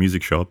people,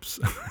 music shops.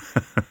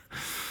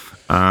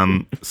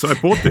 So I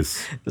bought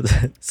this.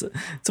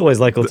 It's always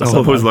local to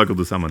someone. Always local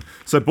to someone.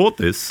 So I bought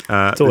this.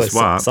 It's always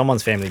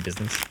someone's family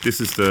business. This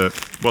is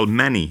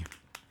Manny.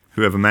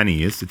 Whoever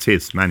Manny is, it's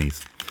his,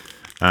 Manny's.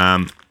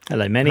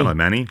 Hello, Manny. Hello,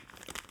 Manny.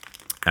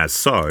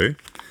 So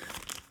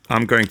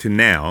I'm going to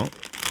now,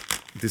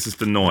 this is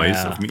the noise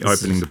of me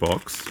opening the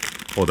box,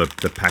 or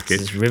the package.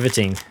 This is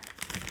riveting.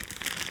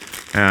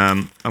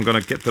 I'm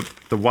going to get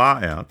the wah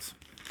out.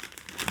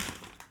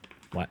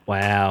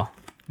 Wow.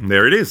 And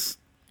there it is.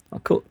 Oh,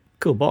 cool.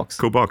 Cool box.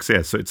 Cool box,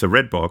 yeah. So it's a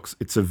red box.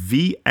 It's a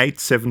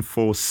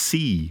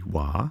V874C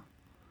wah.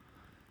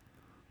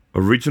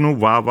 Original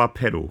wah-wah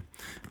pedal.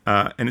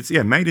 And it's,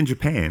 made in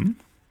Japan.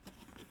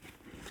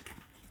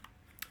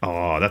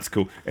 Oh, that's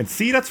cool. And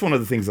see, that's one of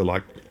the things I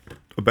like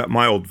about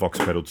my old Vox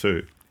pedal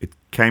too. It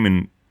came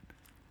in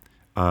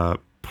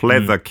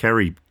pleather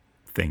carry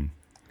thing.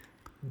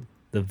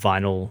 The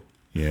vinyl.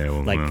 Yeah,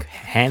 well,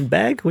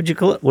 handbag? Would you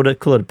call it? Would I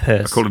call it a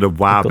purse? I call it a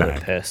wah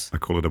bag. I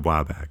call it a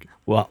wah bag.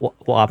 Wah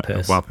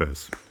purse. Wah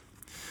purse.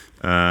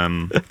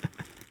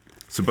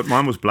 But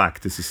mine was black.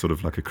 This is sort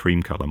of like a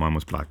cream color. Mine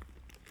was black.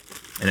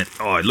 And it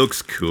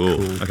looks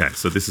cool. Okay,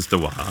 so this is the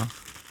wah.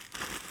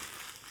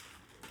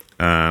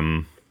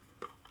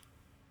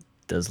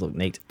 Does look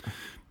neat.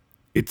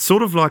 It's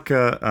sort of like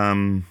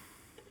a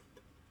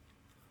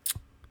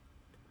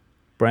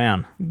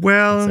brown.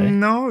 Well,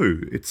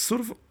 no, it's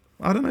sort of.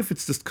 I don't know if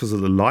it's just because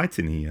of the light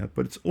in here,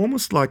 but it's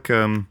almost like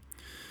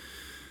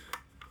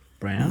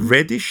Brown?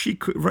 Reddishy,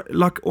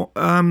 like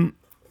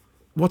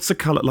what's the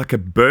color? Like a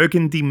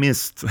burgundy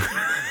mist.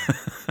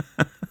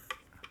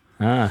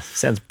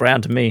 Sounds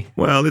brown to me.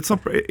 Well, it's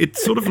not.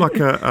 It's sort of like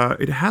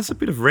it has a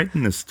bit of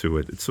redness to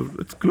it.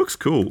 It looks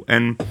cool,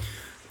 and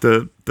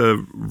the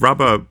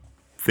rubber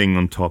thing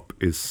on top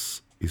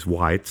is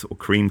white or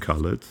cream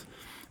colored,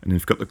 and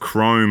you've got the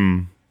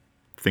chrome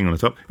thing on the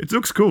top. It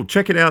looks cool.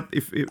 Check it out.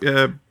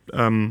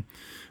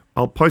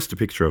 I'll post a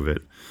picture of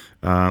it,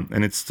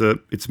 and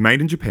it's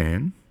made in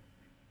Japan,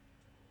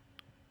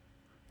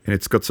 and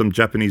it's got some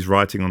Japanese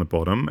writing on the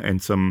bottom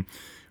and some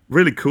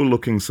really cool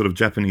looking sort of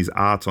Japanese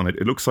art on it.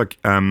 It looks like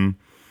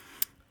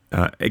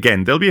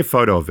again, there'll be a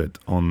photo of it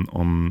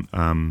on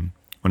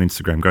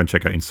Instagram. Go and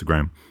check out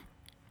Instagram.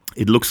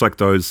 It looks like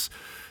those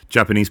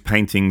Japanese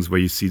paintings where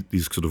you see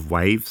these sort of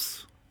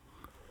waves.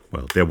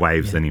 Well, they're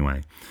waves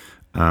anyway.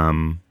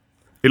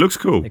 It looks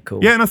cool.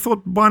 Cool. Yeah, and I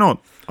thought, why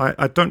not?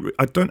 I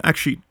don't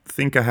actually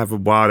think I have a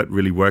wire that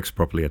really works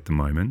properly at the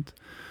moment.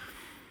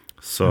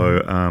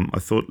 So I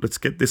thought, let's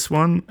get this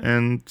one.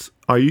 And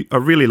I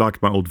really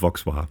like my old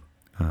Vox wire.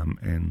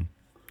 And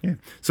yeah,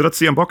 so that's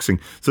the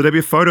unboxing. So there'll be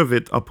a photo of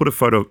it. I'll put a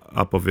photo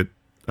up of it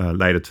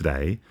later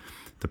today.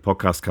 The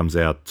podcast comes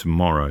out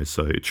tomorrow,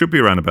 so it should be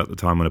around about the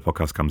time when the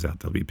podcast comes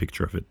out. There'll be a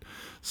picture of it.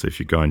 So if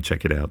you go and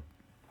check it out.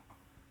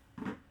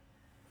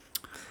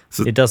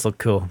 So it does look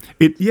cool.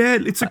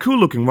 It's a cool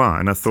looking wire,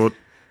 and I thought,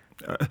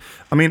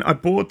 I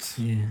bought.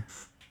 Yeah.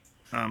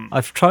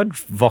 I've tried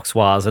Vox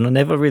wires, and I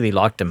never really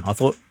liked them. I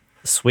thought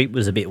the sweep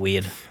was a bit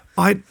weird.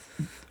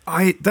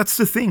 That's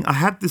the thing. I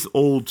had this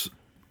old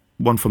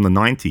one from the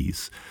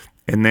 90s,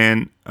 and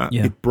then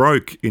it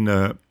broke in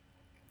the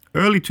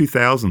early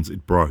 2000s.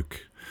 It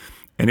broke,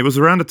 and it was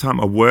around the time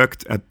I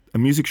worked at a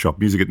music shop,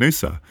 Music at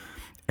Noosa,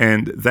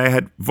 and they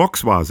had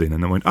Vox wires in,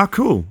 and I went,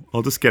 cool,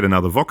 I'll just get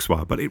another Vox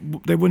wire. But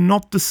they were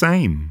not the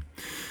same.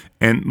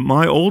 And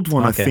my old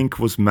one, I think,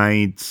 was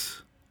made,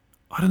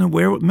 I don't know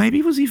where, maybe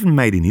it was even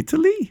made in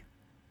Italy.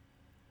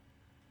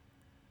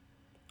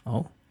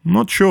 Oh. I'm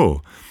not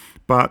sure.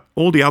 But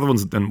all the other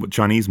ones were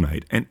Chinese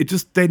made, and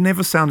they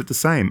never sounded the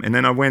same. And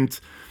then I went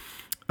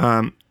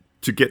to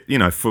get,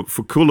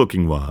 for cool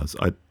looking wires.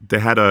 They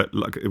had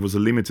it was a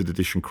limited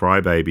edition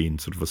Crybaby in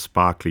sort of a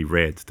sparkly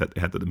red that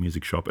they had at the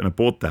music shop, and I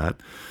bought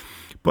that.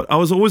 But I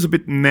was always a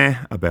bit meh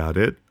about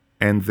it,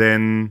 and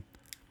then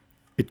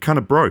it kind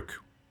of broke,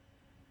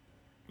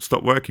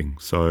 stopped working.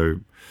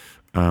 So,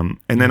 and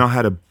then I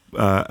had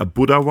a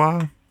Buddha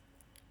wire,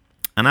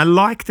 and I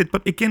liked it,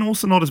 but again,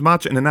 also not as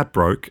much. And then that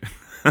broke.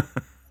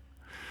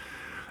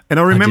 And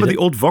I remember the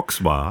old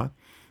Vox wire.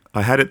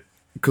 I had it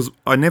because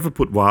I never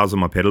put wires on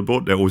my pedal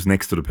board. They're always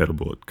next to the pedal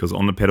board because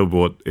on the pedal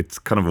board it's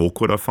kind of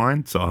awkward, I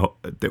find. So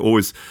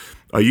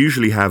I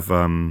usually have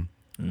when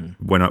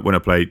I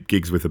play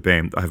gigs with a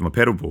band, I have my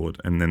pedal board,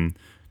 and then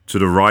to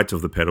the right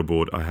of the pedal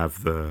board I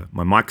have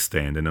my mic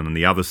stand, and then on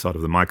the other side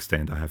of the mic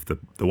stand I have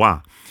the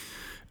wire.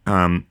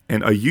 And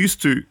I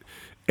used to,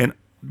 and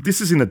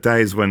this is in the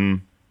days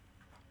when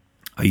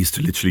I used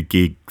to literally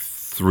gig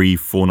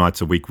 3-4 nights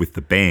a week with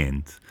the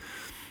band.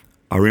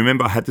 I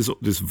remember I had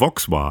this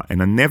Vox wire,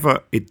 and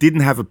it didn't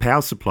have a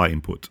power supply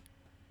input.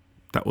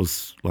 That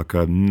was like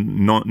a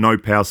no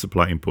power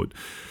supply input.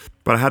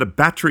 But I had a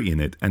battery in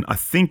it, and I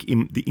think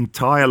in the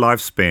entire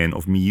lifespan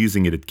of me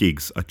using it at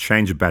gigs, I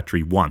changed a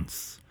battery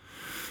once.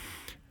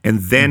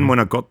 And then when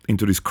I got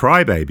into these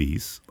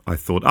Crybabies, I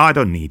thought, I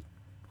don't need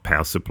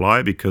power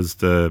supply because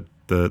the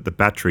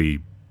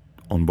battery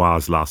on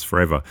wires lasts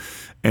forever.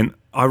 And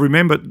I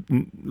remember,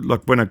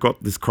 like when I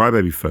got this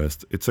Crybaby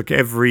first, it's like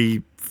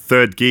every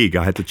third gig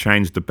I had to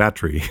change the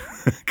battery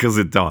because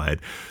it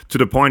died, to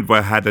the point where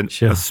I had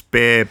a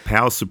spare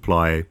power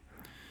supply,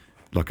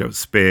 like a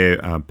spare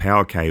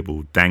power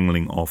cable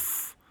dangling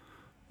off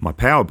my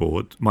power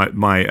board,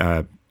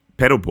 my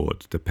pedal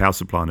board, the power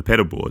supply on the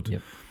pedal board,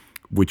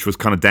 which was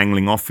kind of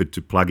dangling off it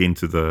to plug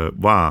into the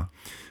wire.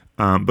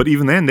 But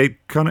even then, they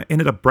kind of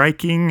ended up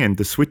breaking, and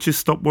the switches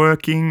stopped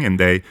working, and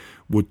they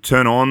would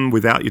turn on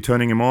without you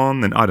turning them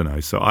on, and I don't know.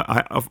 So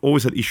I've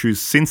always had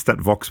issues since that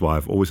Vox wire.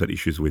 I've always had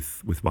issues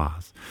with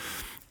wires,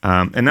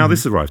 and now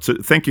this arrived. So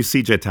thank you,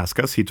 CJ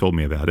Taskas. He told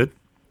me about it.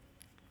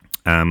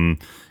 And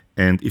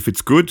if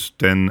it's good,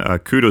 then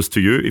kudos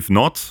to you. If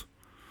not,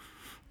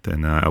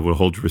 then I will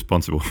hold you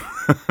responsible.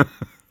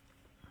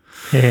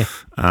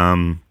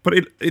 But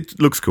it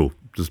looks cool,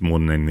 just more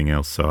than anything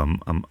else. So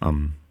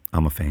I'm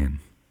a fan.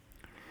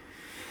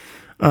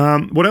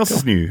 What else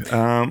is new?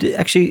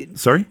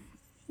 Sorry?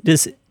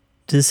 Is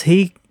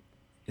he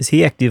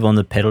active on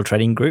the pedal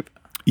trading group?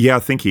 Yeah, I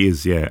think he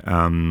is. Yeah,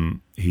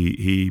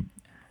 he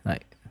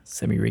like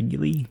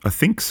semi-regularly. I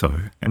think so.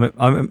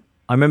 I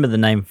remember the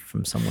name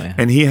from somewhere.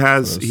 And he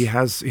had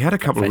a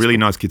couple of really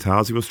nice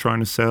guitars he was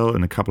trying to sell,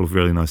 and a couple of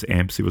really nice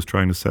amps he was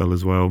trying to sell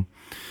as well.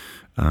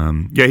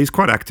 Yeah, he's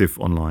quite active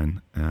online.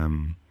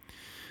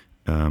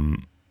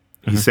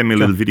 He sent me a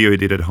little video he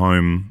did at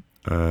home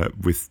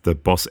with the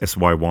Boss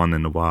SY1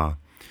 and the wah,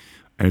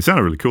 and it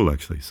sounded really cool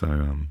actually.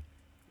 So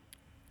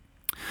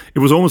It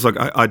was almost like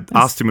I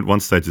asked him at one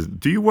stage,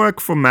 do you work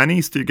for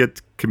Manny's? Do you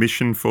get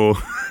commission for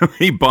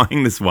me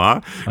buying this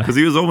wire? Because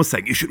he was almost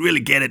saying, you should really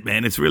get it,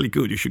 man. It's really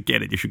good. You should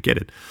get it. You should get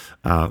it.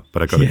 But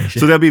I got it.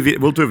 So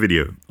we'll do a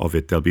video of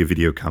it. There'll be a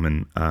video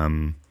coming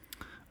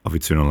of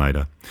it sooner or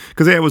later.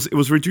 Because it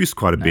was reduced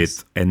quite a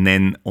bit. And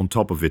then on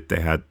top of it,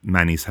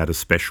 Manny's had a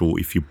special.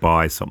 If you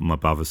buy something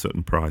above a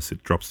certain price,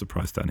 it drops the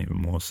price down even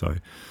more. So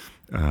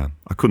I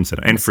couldn't say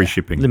that. And free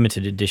shipping.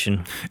 Limited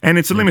edition. And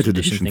it's a limited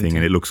edition thing,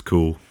 and it looks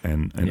cool.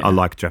 And I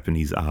like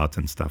Japanese art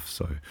and stuff,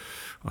 so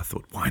I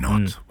thought, why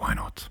not? Why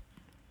not?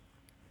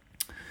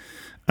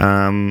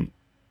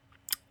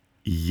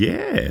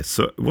 Yeah,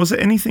 so was there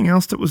anything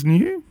else that was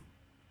new?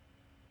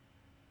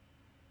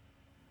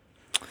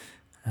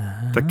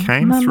 That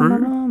came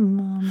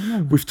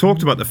through? We've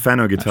talked about the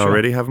Fano guitar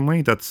already, haven't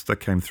we? That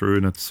came through,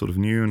 and that's sort of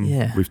new,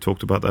 and we've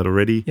talked about that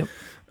already. Yep.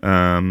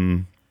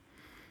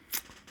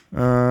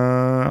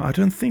 I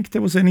don't think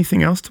there was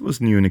anything else that was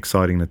new and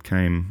exciting that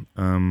came.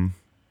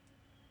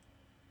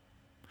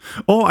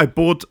 I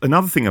bought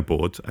another thing.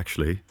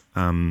 Actually.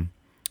 Talking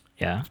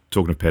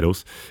of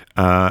pedals,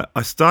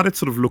 I started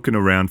sort of looking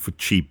around for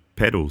cheap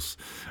pedals,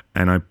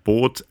 and I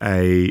bought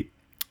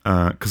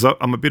because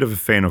I'm a bit of a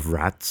fan of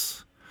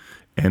Rats,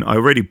 and I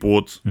already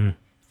bought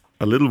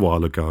a little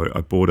while ago.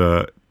 I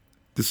bought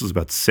this was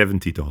about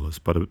 $70,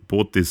 but I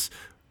bought this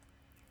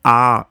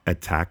R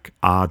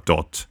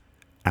dot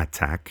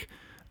attack,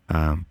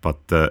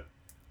 but the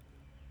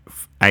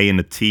A and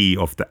the T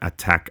of the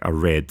attack are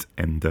red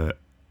and the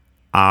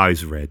R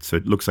is red, so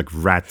it looks like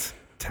Rat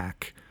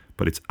Tack,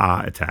 but it's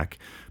R attack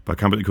by a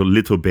company called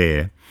Little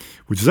Bear,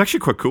 which is actually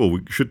quite cool.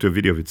 We should do a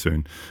video of it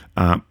soon.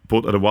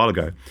 Bought it a while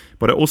ago,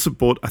 but I also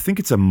bought, I think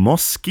it's a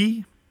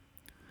Mosky,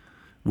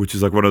 which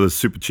is like one of those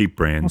super cheap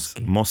brands.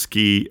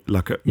 Mosky,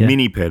 like a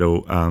mini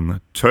pedal,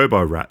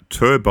 Turbo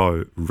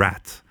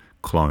Rat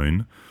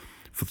clone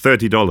for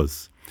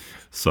 $30.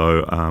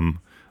 So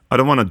I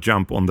don't want to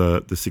jump on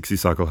the 60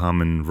 cycle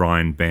hum and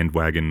Ryan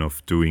bandwagon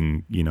of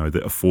doing,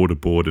 the afforder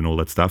board and all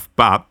that stuff.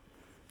 But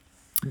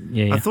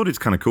I thought it's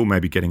kind of cool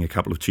maybe getting a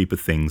couple of cheaper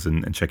things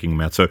and checking them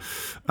out. So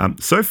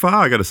so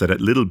far, I got to say that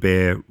Little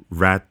Bear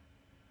Rat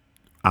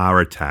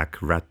Tack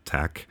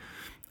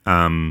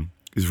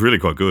is really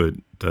quite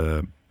good.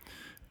 The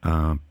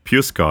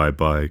Pure Sky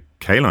by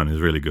K-Line is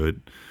really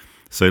good.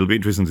 So it'll be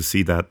interesting to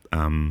see that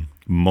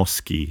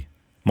Mosky.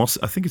 I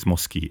think it's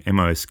Mosky,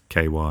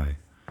 Mosky.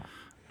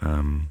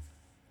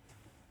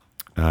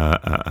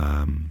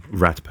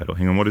 Rat pedal.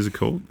 Hang on, what is it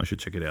called? I should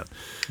check it out.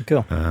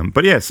 Cool.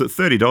 But yeah, so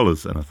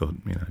 $30, and I thought,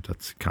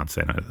 can't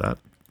say no to that.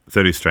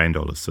 $30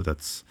 Australian, so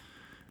that's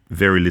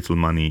very little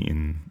money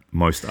in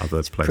most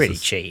other places. Pretty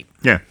cheap.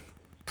 Yeah.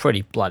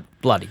 Pretty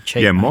bloody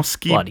cheap. Yeah,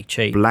 Mosky bloody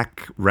cheap.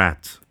 Black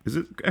Rat. Is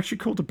it actually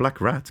called the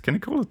Black Rat? Can you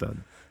call it that?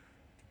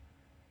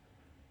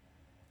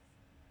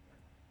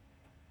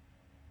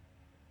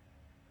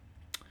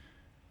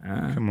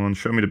 Come on,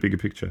 show me the bigger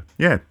picture.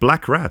 Yeah,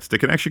 Black Rat. They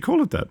can actually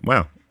call it that.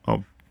 Wow.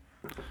 Oh,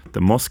 the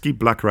Mosky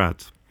Black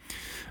Rat.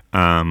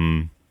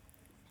 So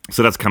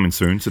that's coming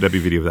soon. So there'll be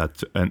a video of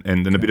that.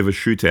 And then a bit of a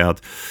shootout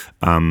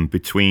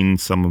between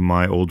some of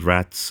my old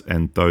Rats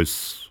and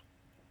those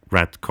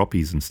Rat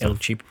copies and stuff.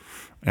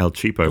 El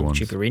Cheapo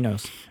ones. El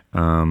Cheaperinos.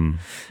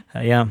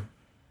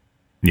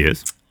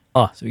 Yes.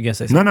 Oh, so you're going to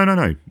say something?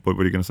 No. What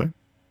are you going to say?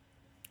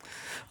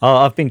 Oh,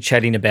 I've been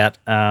chatting about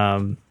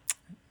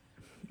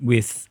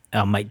with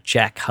our mate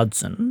Jack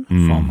Hudson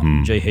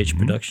from GH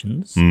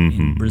Productions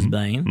in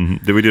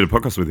Brisbane. Did we do a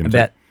podcast with him?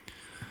 About,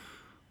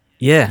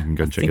 yeah. You can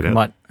go and check it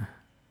out. I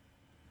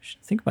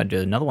think I might do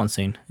another one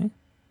soon. Yeah?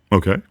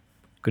 Okay.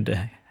 Good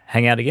to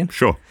hang out again.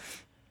 Sure.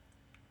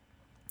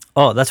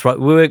 Oh, that's right.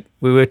 We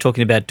were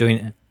talking about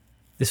doing,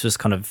 this was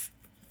kind of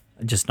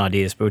just an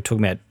idea, but we were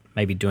talking about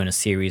maybe doing a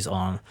series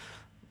on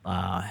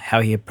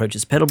how he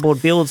approaches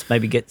pedalboard builds,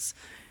 maybe gets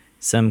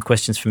some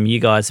questions from you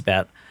guys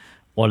about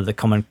what are the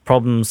common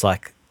problems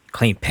like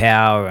clean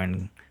power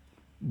and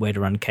where to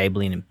run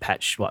cabling and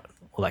patch all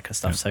that kind of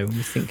stuff. So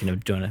we're thinking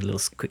of doing a little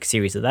quick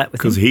series of that with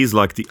him. Because he's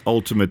like the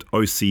ultimate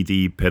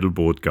OCD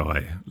pedalboard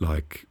guy,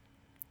 like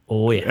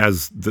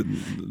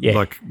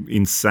like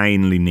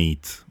insanely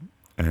neat.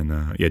 And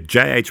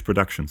JH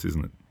Productions,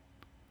 isn't it?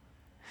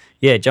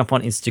 Yeah, jump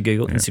on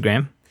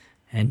Instagram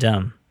and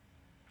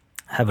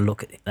have a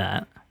look at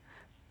that.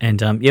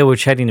 And we're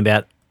chatting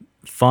about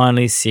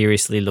finally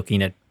seriously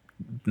looking at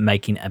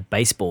making a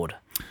baseboard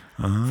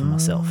for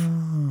myself.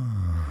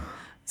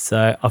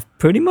 So I've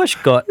pretty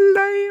much got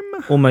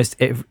almost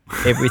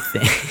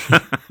everything.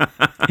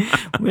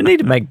 We need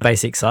to make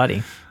base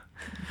exciting.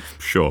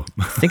 Sure.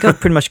 I think I've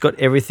pretty much got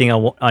everything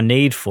I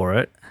need for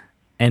it.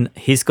 And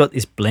he's got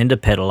this blender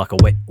pedal, like a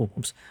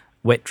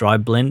wet dry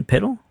blend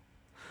pedal.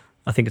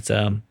 I think it's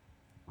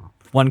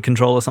one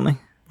control or something.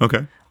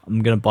 Okay.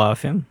 I'm going to buy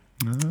off him.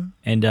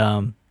 And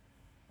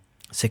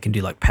so he can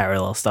do like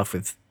parallel stuff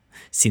with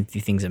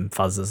synthy things and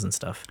fuzzes and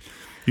stuff.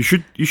 You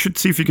should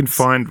see if you can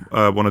find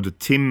one of the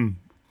Tim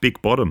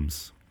Big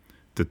Bottoms,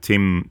 the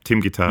Tim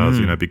guitars,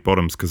 Big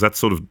Bottoms, because that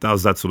sort of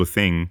does that sort of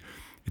thing.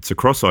 It's a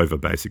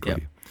crossover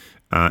basically.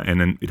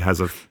 and then it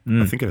has I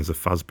think it has a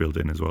fuzz built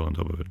in as well on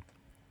top of it.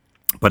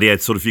 But yeah,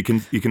 it's sort of you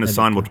can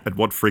assign at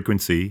what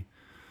frequency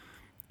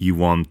you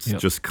want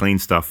just clean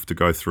stuff to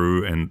go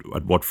through, and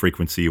at what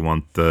frequency you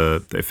want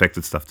the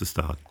affected stuff to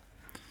start.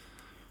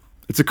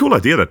 It's a cool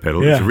idea, that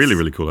pedal. Yeah. It's a really,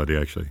 really cool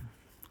idea, actually.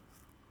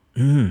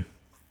 And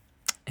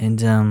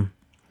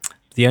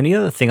the only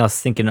other thing I was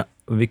thinking, it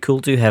would be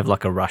cool to have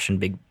like a Russian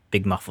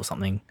big muff or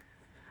something,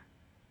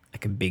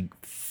 like a big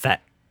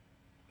fat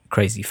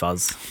crazy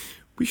fuzz.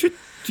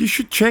 You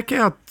should check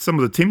out some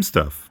of the Tim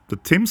stuff. The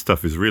Tim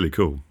stuff is really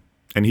cool,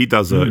 and he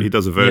does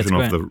a version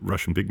of the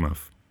Russian big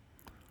muff.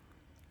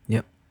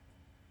 Yep.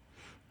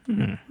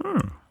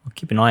 I'll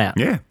keep an eye out.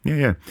 Yeah.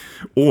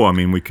 Or I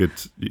mean, you could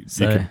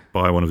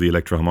buy one of the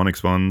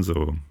Electro-Harmonix ones,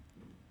 or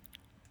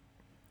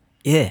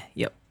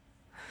yep.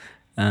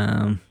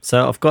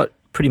 So I've got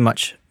pretty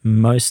much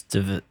most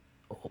of it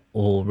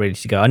all ready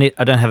to go. I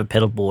don't have a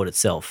pedal board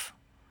itself.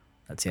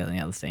 That's the only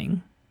other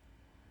thing.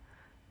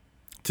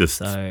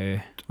 So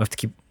I have to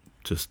keep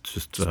I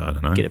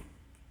don't know. Get a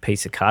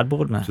piece of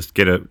cardboard and just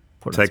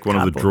take one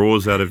of the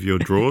drawers out of your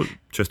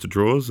chest of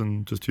drawers,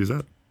 and just use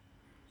that.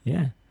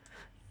 Yeah.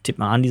 Tip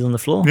my undies on the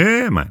floor.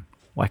 Yeah, man.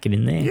 Whack it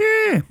in there.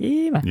 Yeah.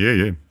 Yeah, man.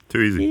 Yeah.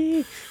 Too easy.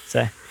 Yeah.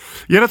 So.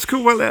 Yeah, that's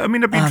cool. Well, I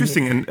mean, it'd be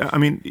interesting, and I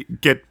mean,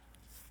 get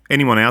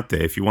anyone out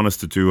there if you want us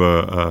to do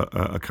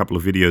a couple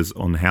of videos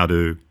on how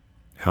to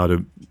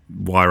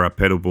wire up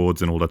pedal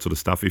boards and all that sort of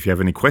stuff. If you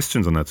have any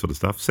questions on that sort of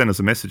stuff, send us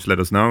a message. Let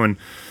us know. And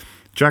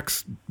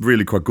Jack's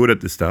really quite good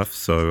at this stuff,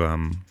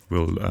 so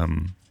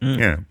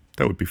yeah,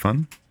 that would be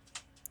fun.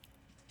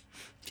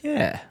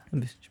 Yeah,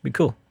 it should be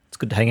cool. It's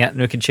good to hang out, and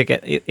we can check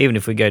out even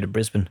if we go to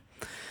Brisbane.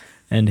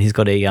 And he's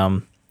got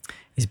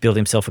he's built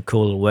himself a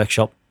cool little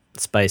workshop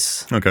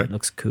space. Okay, it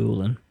looks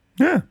cool, and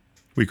yeah,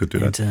 we could do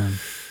that.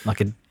 Like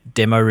a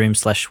demo room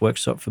 /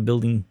 workshop for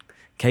building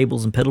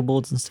cables and pedal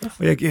boards and stuff.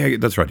 Yeah,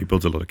 that's right. He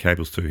builds a lot of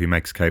cables too. He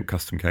makes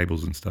custom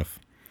cables and stuff.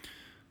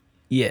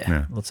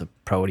 Yeah, lots of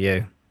pro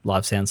audio,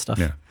 live sound stuff.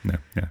 Yeah.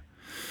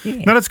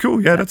 No, that's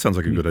cool. Yeah, that sounds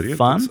like a good idea.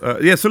 Fun.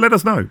 So let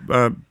us know.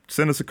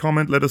 Send us a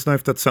comment. Let us know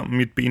if that's something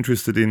you'd be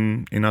interested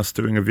in us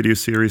doing a video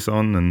series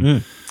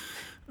on.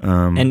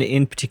 And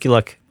in particular,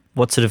 like,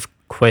 what sort of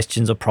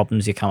questions or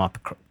problems you come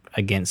up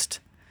against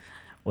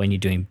when you're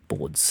doing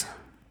boards,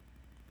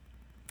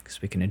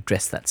 because we can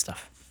address that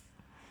stuff.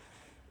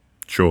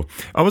 Sure.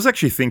 I was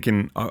actually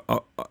thinking,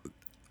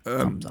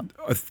 Thumbs up.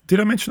 did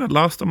I mention it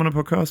last time on a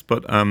podcast?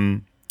 But I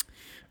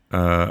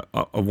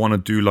want to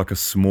do like a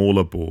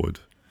smaller board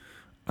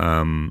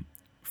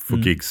for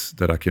gigs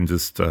that I can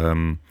just,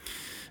 without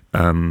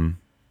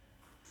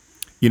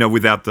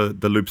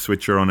the loop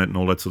switcher on it and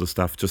all that sort of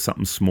stuff, just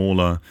something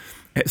smaller.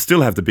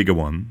 Still have the bigger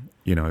one,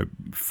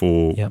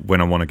 for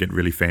when I want to get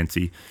really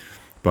fancy.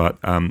 But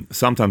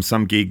sometimes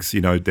some gigs,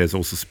 there's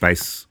also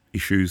space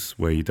issues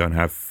where you don't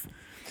have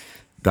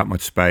that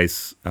much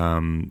space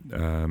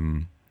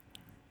on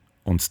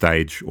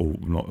stage or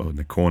not in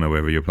the corner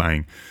wherever you're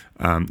playing.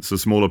 So a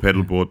smaller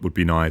pedal board would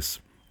be nice.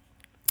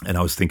 And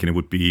I was thinking it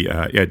would be,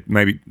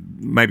 maybe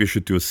I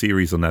should do a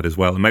series on that as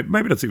well. And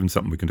maybe that's even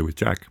something we can do with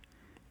Jack.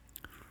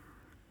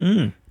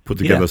 Put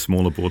together a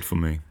smaller board for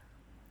me.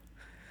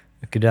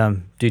 I could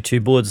do two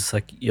boards,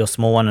 like your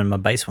small one and my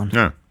bass one.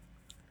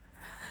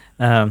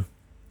 Yeah.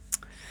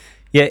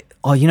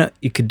 Oh,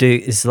 you could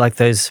do is like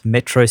those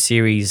Metro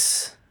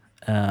series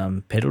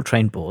pedal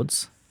train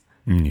boards.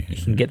 Yeah.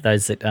 You can get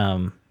those that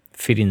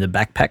fit in the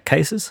backpack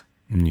cases.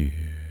 Yes.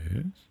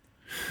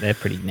 They're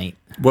pretty neat.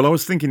 Well, I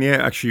was thinking,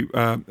 actually,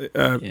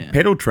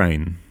 pedal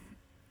train,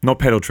 not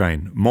pedal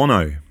train,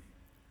 mono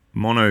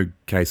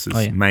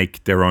cases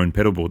make their own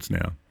pedal boards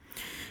now.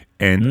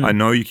 And I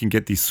know you can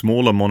get these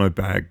smaller mono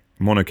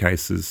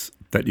cases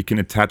that you can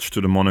attach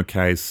to the mono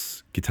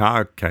case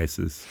guitar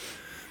cases.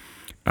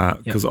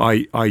 Because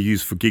I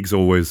use for gigs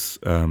always,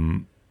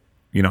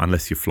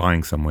 unless you're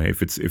flying somewhere,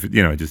 if it's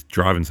just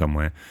driving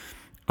somewhere,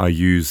 I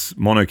use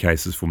mono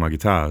cases for my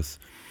guitars.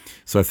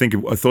 So I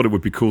thought it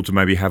would be cool to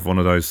maybe have one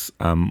of those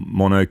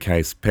mono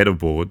case pedal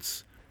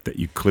boards that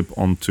you clip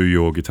onto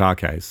your guitar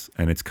case,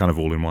 and it's kind of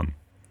all in one.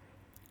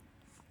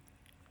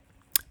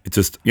 It's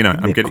just,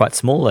 I'm getting quite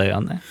small though,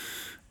 aren't they?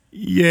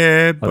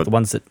 Yeah, like but the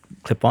ones that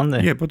clip on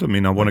there. Yeah, but I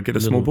mean, I want to get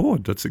a small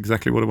board. That's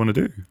exactly what I want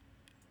to do.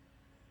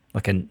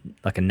 Like a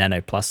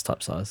Nano Plus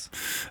type size.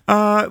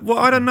 Well,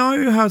 I don't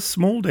know how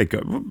small they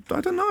go. Well,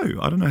 I don't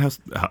know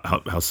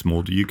how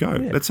small do you go.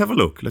 Yeah. Let's have a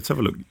look.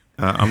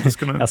 I'm just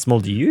gonna. How small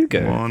do you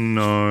go?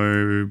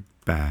 Mono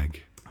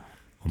bag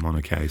or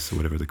mono case or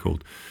whatever they're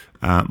called.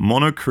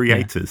 Mono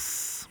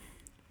creators.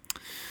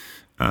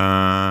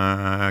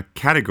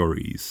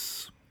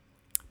 Categories.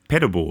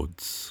 Pedal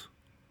boards.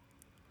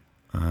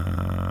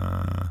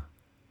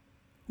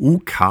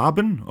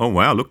 Carbon. Oh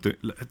wow!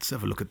 Let's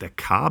have a look at their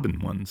carbon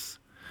ones.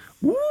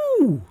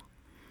 Woo!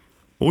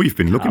 All you've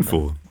been looking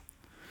for.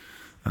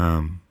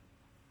 They're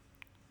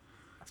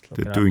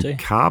doing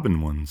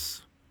carbon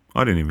ones.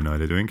 I didn't even know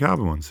they're doing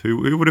carbon ones.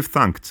 Who would have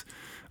thunked?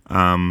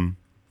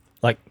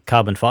 Like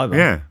carbon fiber.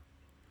 Yeah.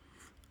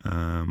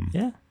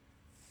 Yeah.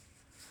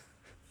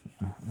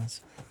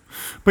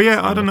 But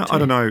yeah, I don't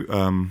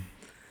know.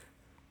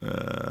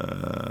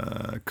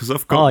 Because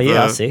I've got. Oh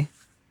yeah, I see.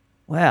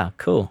 Wow,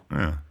 cool.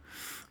 Yeah.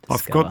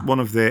 I've Discover. got one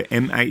of their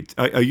M8.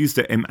 I use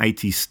the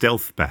M80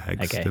 stealth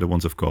bags. Okay. They're the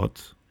ones I've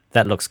got.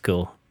 That looks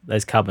cool.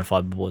 Those carbon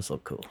fiber boards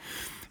look cool.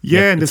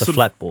 Yeah, and it's there's a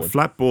flat board.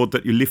 Flat board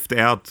that you lift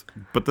out.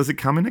 But does it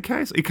come in a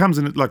case? It comes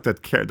in it like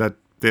that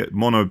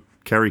mono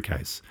carry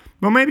case.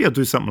 Well, maybe I'll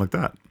do something like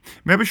that.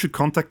 Maybe I should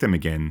contact them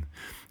again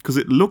because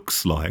it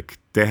looks like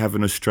they have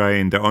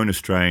their own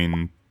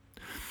Australian.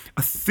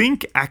 I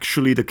think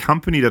actually the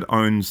company that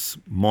owns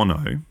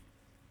Mono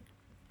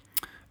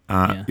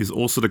is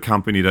also the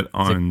company that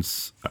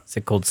owns. Is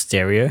it called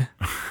Stereo?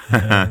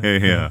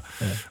 Yeah.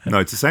 No,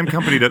 it's the same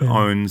company that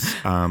owns.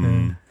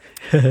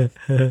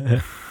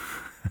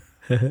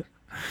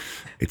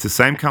 It's the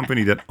same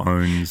company that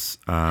owns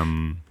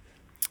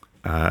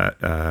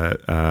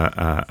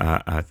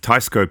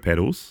Tysco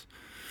pedals,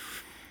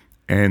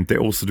 and they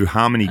also do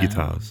harmony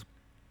guitars.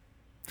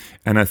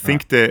 And I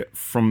think they're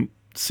from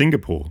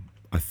Singapore.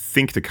 I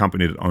think the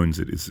company that owns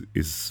it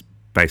is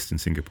based in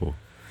Singapore.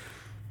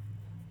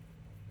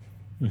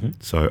 Mm-hmm.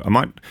 So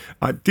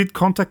I did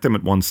contact them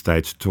at one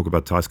stage to talk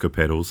about Tysco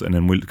pedals, and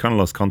then we kind of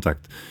lost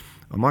contact.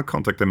 I might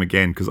contact them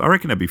again because I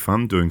reckon it'd be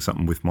fun doing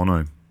something with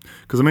mono.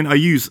 Because I mean,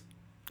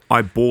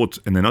 I bought,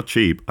 and they're not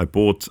cheap. I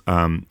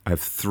have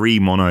 3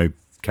 mono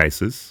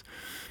cases.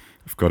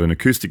 I've got an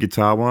acoustic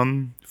guitar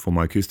one for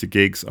my acoustic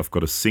gigs. I've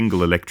got a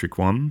single electric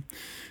one,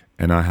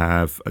 and I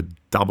have a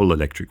double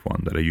electric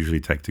one that I usually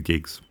take to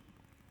gigs.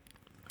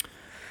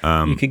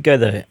 You could go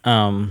the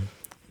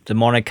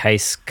mono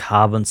case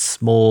carbon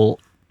small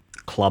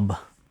club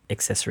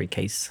accessory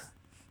case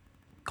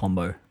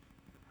combo.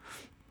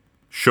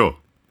 Sure.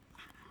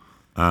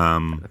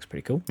 Looks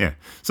pretty cool. Yeah.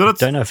 So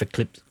that's. Don't know if it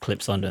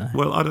clips onto.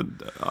 Well, I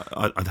don't.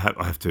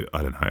 I have to.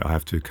 I don't know. I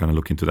have to kind of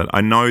look into that. I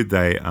know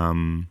they. I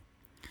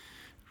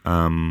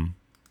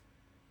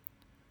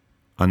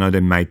know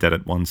they made that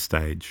at one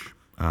stage.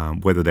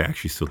 Whether they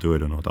actually still do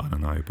it or not, I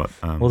don't know. But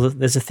well,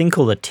 there's a thing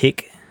called a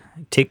tick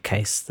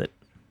case that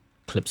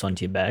clips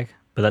onto your bag,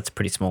 but that's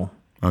pretty small.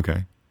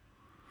 Okay.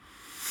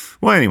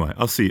 Well, anyway,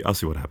 I'll see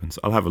what happens.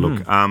 I'll have a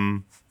look.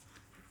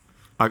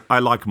 I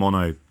like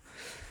mono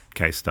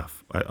case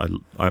stuff.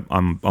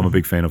 I'm a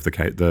big fan of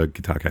the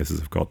guitar cases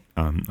I've got.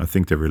 I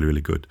think they're really,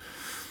 really good.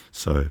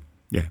 So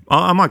yeah,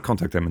 I might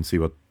contact them and see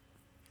what,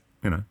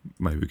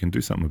 maybe we can do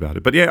something about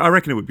it. But yeah, I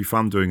reckon it would be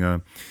fun doing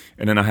and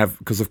then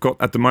because I've got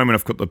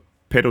the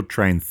Pedal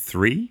Train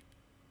 3,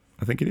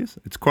 I think it is.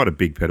 It's quite a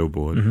big pedal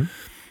board. Mm-hmm.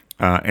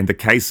 And the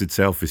case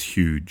itself is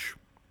huge.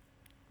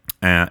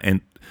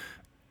 And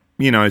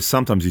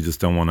sometimes you just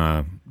don't want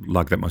to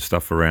lug that much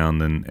stuff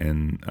around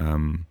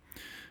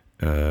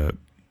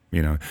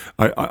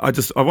I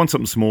want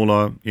something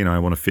smaller. I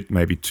want to fit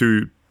maybe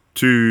two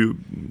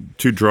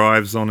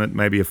drives on it,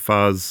 maybe a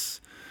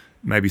fuzz,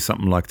 maybe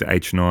something like the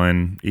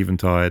H9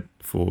 Eventide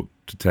to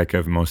take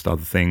over most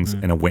other things,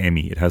 and a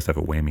whammy. It has to have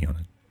a whammy on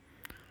it.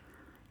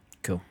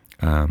 Cool.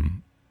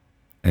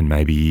 And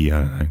maybe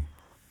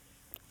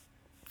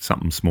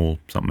something small,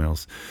 something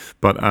else.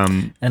 But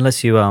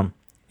unless you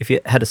if you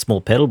had a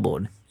small pedal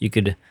board, you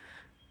could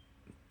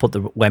put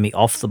the whammy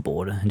off the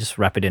board and just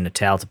wrap it in a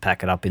towel to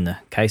pack it up in the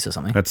case or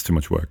something. That's too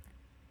much work.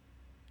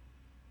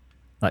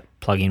 Like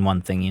plugging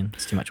one thing in,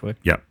 it's too much work.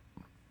 Yeah.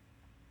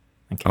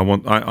 Okay. I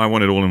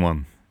want it all in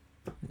one.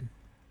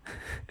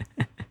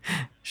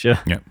 Sure.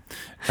 Yeah.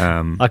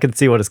 I can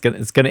see what it's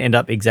going to end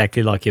up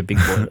exactly like your big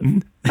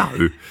board.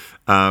 No.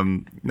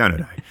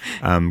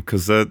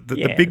 Because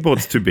the big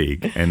board's too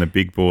big, and the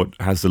big board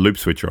has the loop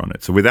switcher on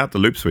it. So without the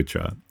loop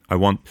switcher,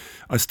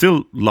 I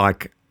still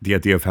like the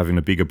idea of having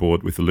a bigger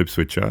board with a loop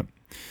switcher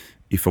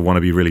if I want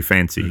to be really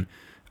fancy.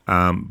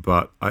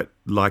 But I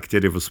like the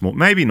idea of a small,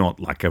 maybe not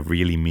like a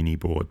really mini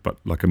board, but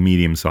like a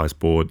medium-sized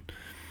board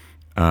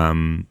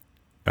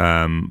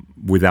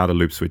without a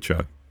loop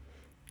switcher.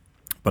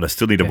 But I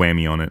still need a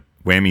whammy on it.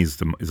 Whammy is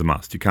a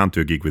must. You can't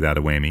do a gig without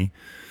a whammy.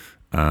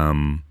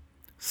 I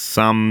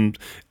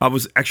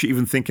was actually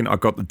even thinking I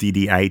got the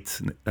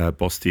DD8,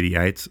 Boss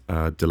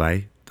DD8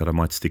 delay that I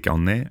might stick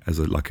on there as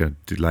a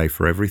delay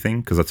for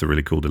everything, because that's a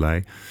really cool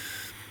delay.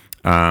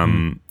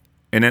 And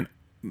then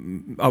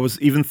I was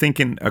even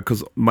thinking,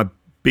 because my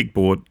big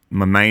board,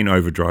 my main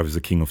overdrive is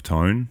a King of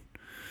Tone,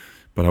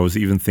 but I was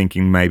even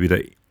thinking maybe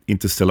the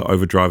Interstellar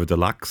Overdriver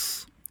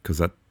Deluxe, because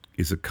that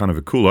is a kind of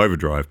a cool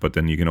overdrive, but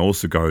then you can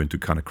also go into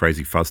kind of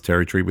crazy fuzz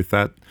territory with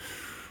that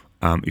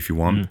if you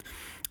want.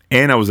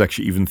 And I was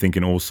actually even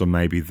thinking also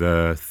maybe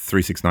the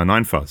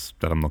 3699 fuzz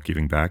that I'm not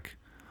giving back.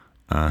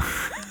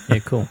 Yeah,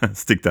 cool.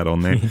 Stick that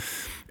on there.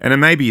 And then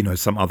maybe,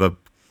 some other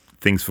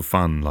things for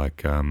fun,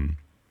 like, I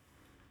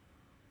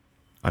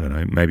don't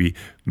know, maybe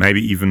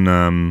even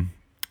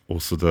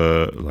also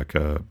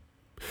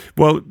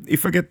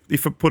if I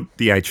put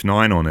the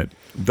H9 on it,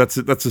 that's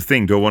the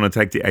thing. Do I want to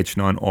take the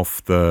H9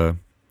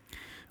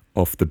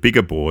 off the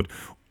bigger board?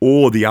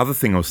 Or the other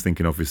thing I was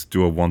thinking of is,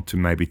 do I want to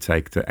maybe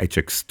take the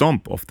HX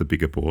Stomp off the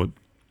bigger board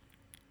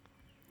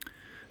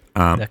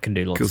That can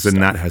do lots of because stuff.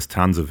 then that has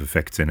tons of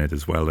effects in it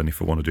as well. And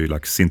if I want to do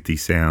like synthy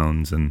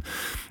sounds, and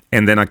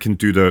then I can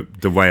do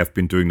the way I've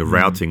been doing the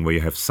routing, where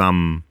you have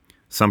some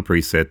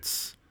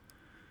presets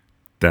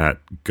that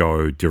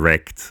go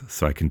direct,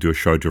 so I can do a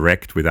show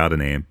direct without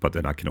an amp, but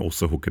then I can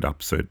also hook it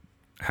up so it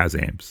has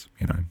amps,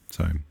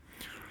 So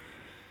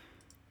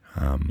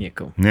yeah,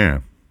 cool.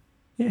 yeah.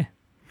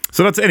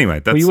 So that's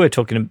Well, you were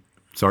talking.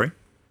 Sorry.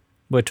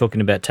 We're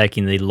talking about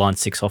taking the Line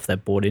 6 off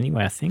that board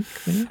anyway, I think.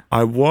 Yeah.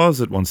 I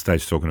was at one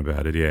stage talking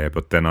about it, yeah,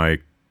 but then I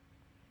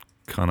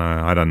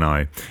don't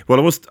know. Well,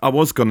 I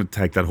was going to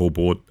take that whole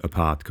board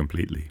apart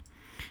completely,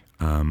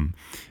 and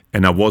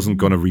I wasn't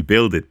going to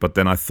rebuild it. But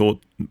then I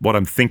thought, what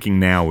I'm thinking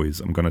now is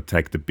I'm going to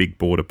take the big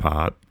board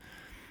apart,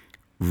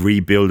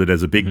 rebuild it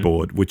as a big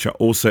board, which I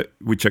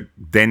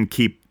then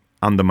keep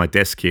under my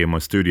desk here in my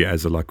studio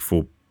as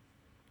for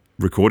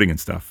recording and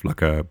stuff,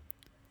 like a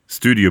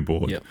studio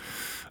board. Yep.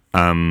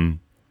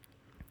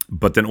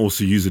 But then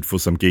also use it for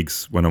some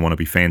gigs when I want to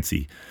be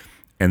fancy,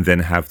 and then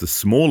have the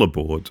smaller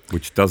board,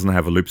 which doesn't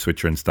have a loop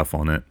switcher and stuff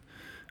on it,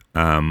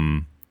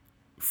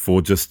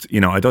 for just,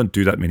 I don't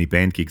do that many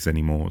band gigs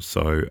anymore.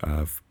 So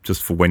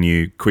just for when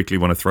you quickly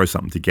want to throw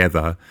something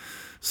together,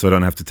 so I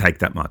don't have to take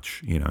that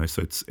much,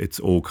 so it's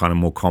all kind of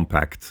more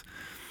compact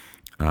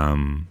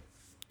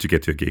to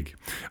get to a gig.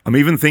 I'm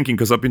even thinking,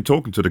 because I've been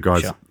talking to the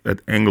guys at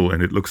Angle,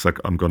 and it looks like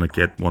I'm going to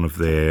get one of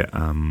their...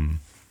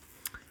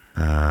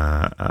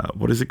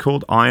 what is it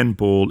called? Iron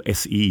Ball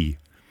SE,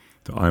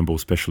 the Iron Ball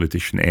Special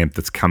Edition amp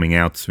that's coming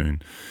out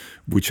soon,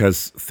 which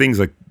has things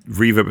like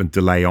reverb and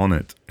delay on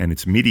it, and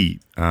it's MIDI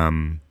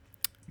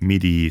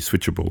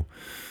switchable.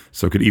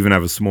 So I could even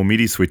have a small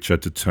MIDI switcher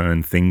to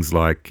turn things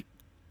like,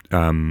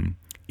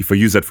 if I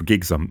use that for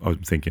gigs, I'm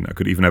thinking I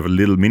could even have a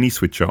little mini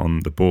switcher on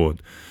the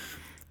board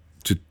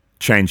to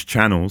change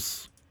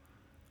channels,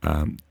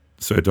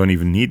 so I don't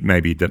even need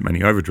maybe that many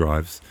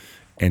overdrives,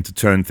 and to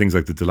turn things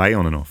like the delay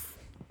on and off.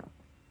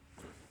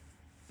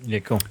 Yeah,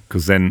 cool.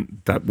 Because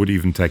then that would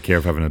even take care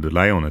of having a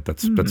delay on it.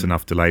 That's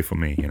enough delay for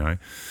me,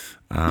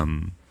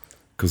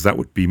 because that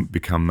would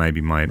become maybe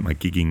my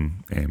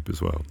gigging amp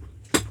as well.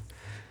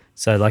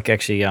 So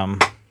actually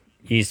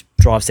use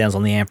drive sounds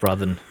on the amp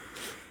rather than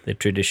the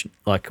tradition,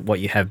 like what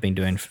you have been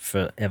doing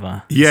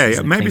forever.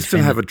 Yeah, maybe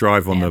still have a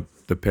drive on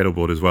the pedal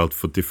board as well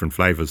for different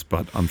flavors.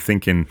 But I'm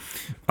thinking,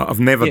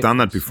 I've never done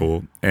that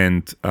before,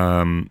 and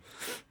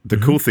the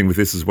cool thing with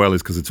this as well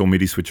is because it's all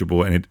MIDI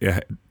switchable, and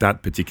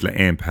that particular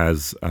amp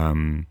has a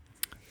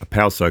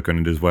power soak on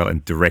it as well,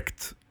 and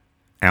direct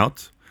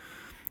out.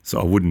 So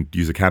I wouldn't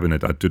use a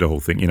cabinet. I'd do the whole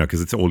thing,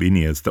 because it's all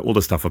in-ears. All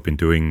the stuff I've been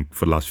doing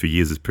for the last few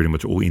years is pretty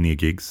much all in-ear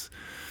gigs.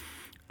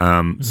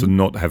 So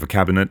not have a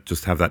cabinet,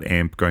 just have that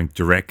amp going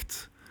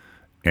direct,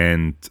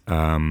 and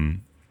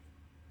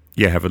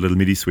have a little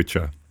MIDI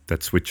switcher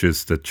that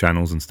switches the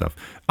channels and stuff.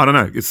 I don't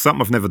know. It's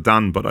something I've never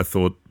done, but I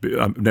thought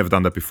I've never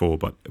done that before.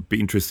 But it'd be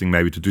interesting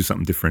maybe to do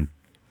something different.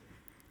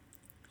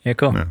 Yeah,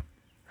 cool. Yeah,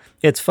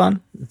 it's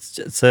fun.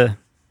 It's a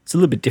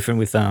little bit different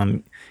with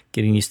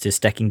getting used to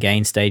stacking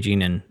gain,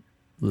 staging, and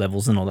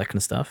levels and all that kind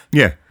of stuff.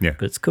 Yeah.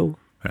 But it's cool.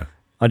 Yeah.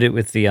 I did it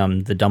with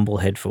the Dumble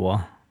head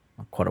for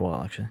quite a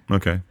while actually.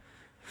 Okay.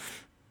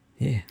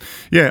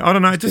 Yeah. I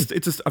don't know. It's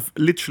just I've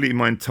literally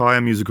my entire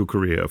musical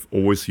career I've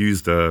always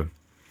used a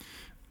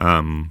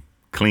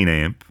clean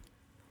amp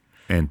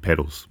and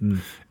pedals,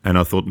 and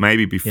I thought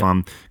maybe it'd be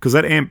fun because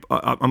that amp.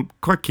 I'm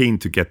quite keen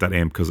to get that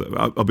amp because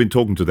I've been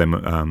talking to them,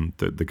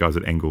 the guys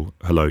at Angle.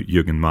 Hello,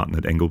 Jürgen and Martin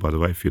at Angle, by the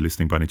way, if you're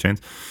listening by any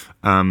chance.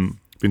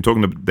 Been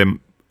talking to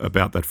them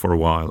about that for a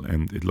while,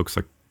 and it looks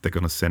like they're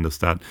going to send us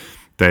that.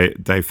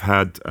 They've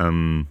had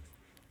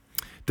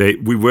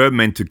we were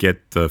meant to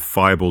get the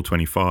Fireball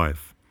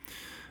 25.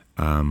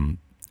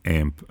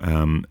 Amp,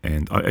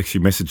 and I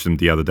actually messaged them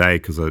the other day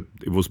because it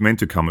was meant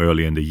to come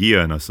early in the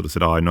year, and I sort of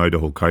said, I know the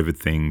whole COVID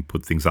thing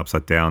put things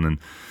upside down, and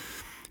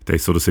they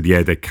sort of said,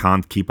 they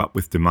can't keep up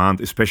with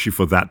demand, especially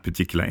for that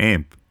particular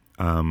amp.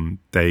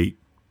 They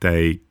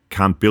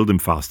can't build them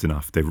fast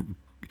enough. And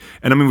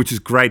I mean, which is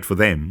great for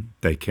them.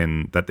 They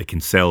can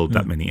sell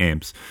that many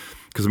amps,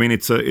 because I mean,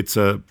 it's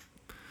a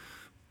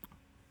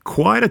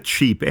quite a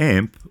cheap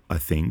amp. I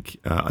think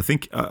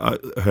I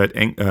heard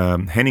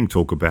Henning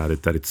talk about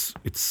it, that it's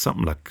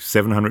something like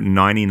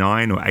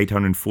 799 or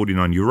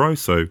 849 euros.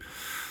 So,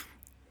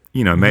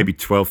 maybe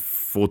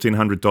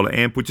 $1,200-$1,400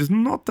 amp, which is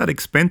not that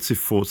expensive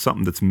for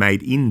something that's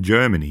made in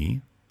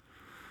Germany.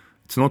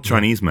 It's not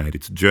Chinese made;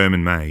 it's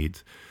German made.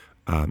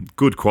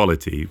 Good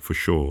quality for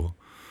sure,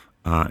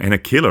 and a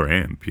killer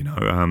amp.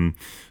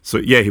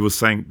 So he was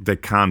saying they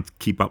can't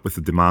keep up with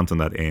the demand on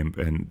that amp,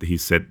 and he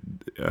said.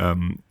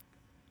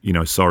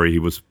 Sorry, he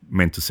was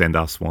meant to send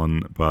us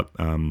one, but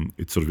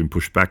it's sort of been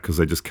pushed back because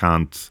they just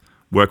can't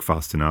work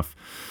fast enough.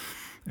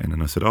 And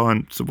then I said,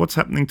 and so what's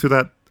happening to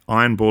that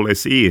Iron Ball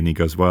SE? And he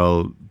goes,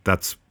 well,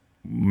 that's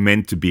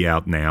meant to be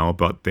out now,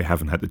 but they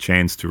haven't had the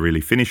chance to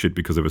really finish it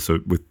because it was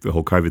with the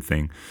whole COVID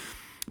thing.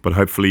 But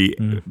hopefully,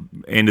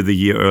 end of the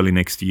year, early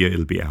next year,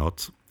 it'll be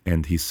out.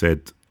 And he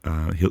said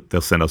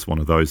they'll send us one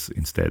of those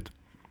instead.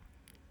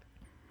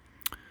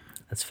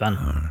 That's fun.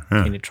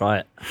 Can you try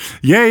it?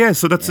 Yeah.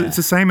 So it's the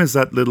same as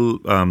that little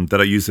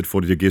that I used at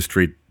 42 Gear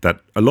Street.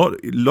 That a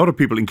lot of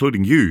people,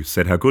 including you,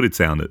 said how good it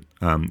sounded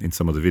in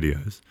some of the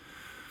videos.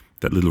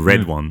 That little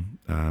red one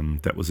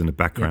that was in the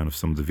background of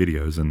some of the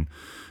videos, and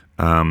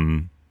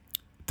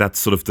that's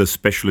sort of the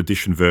special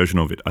edition version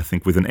of it. I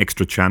think with an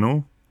extra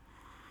channel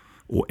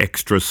or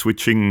extra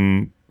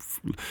switching.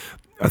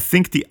 I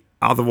think the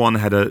other one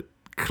had a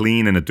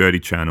clean and a dirty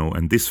channel,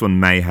 and this one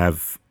may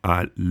have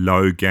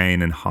low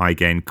gain and high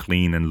gain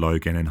clean and low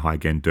gain and high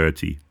gain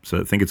dirty.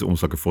 So I think it's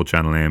almost like a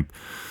 4-channel amp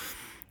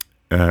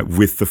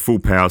with the full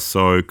power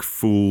soak,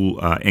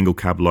 full angle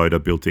cab loader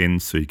built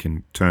in, so you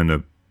can turn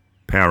the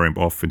power amp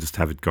off and just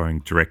have it going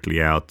directly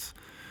out.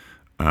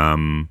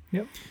 And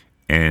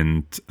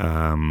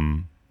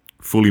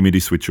fully MIDI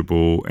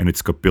switchable, and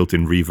it's got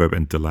built-in reverb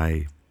and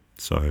delay.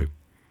 So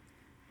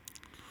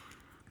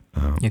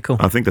cool.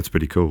 I think that's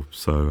pretty cool.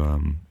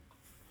 So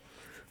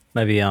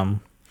maybe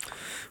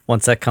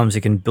once that comes,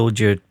 you can build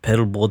your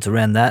pedal boards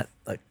around that,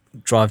 like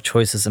drive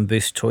choices and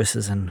boost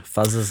choices and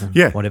fuzzes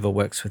and whatever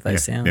works with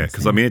those sounds. Yeah,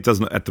 because I mean, it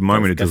doesn't at the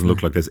moment. It doesn't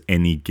look like there's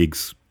any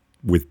gigs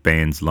with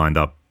bands lined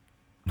up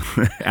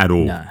at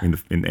all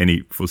in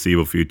any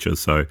foreseeable future.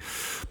 So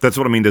that's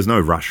what I mean. There's no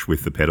rush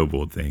with the pedal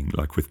board thing,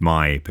 like with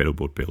my pedal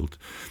board build.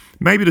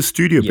 Maybe the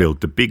studio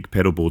build, the big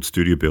pedal board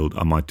studio build,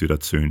 I might do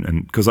that soon.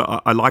 And because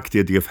I like the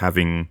idea of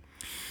having,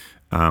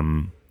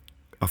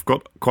 I've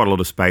got quite a lot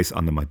of space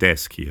under my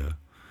desk here.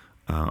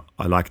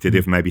 I like the idea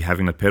of maybe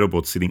having that pedal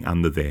board sitting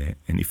under there,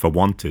 and if I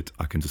want it,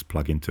 I can just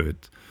plug into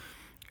it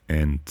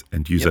and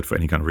use that for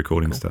any kind of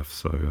recording stuff.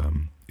 So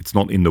it's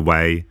not in the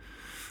way,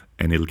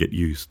 and it'll get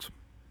used.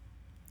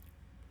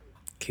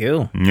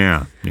 Cool.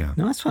 Yeah.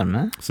 Nice one,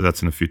 man. So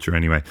that's in the future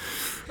anyway.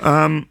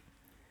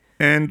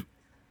 And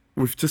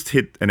we've just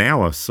hit an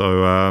hour,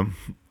 so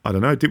I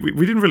don't know.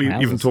 We didn't really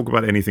even talk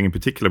about anything in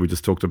particular. We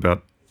just talked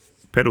about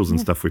pedals and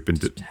stuff we've been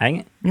doing.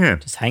 Hanging. Yeah.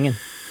 Just hanging.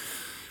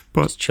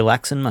 But just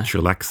chillaxing, mate.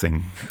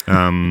 Chillaxing.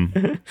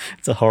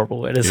 It's a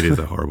horrible word, isn't it? It is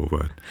a horrible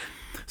word.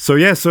 So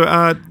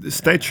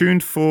stay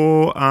tuned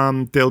for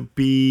there'll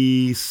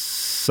be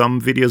some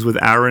videos with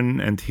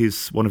Aaron and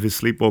one of his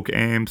Sleepwalk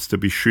amps.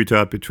 There'll be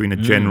shootout between a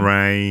Gen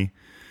Ray,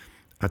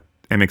 a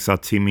MXR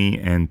Timmy,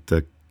 and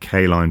the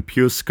K-Line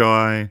Pure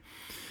Sky.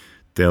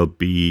 There'll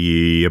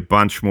be a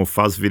bunch more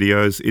fuzz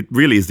videos. It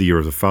really is the year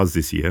of the fuzz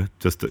this year.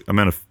 Just the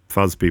amount of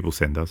fuzz people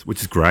send us,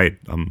 which is great.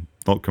 I'm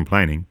not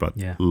complaining, but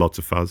lots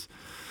of fuzz.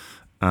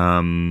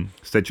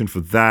 Stay tuned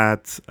for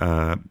that.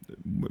 We're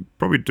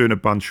probably doing a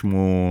bunch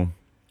more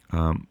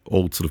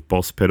old sort of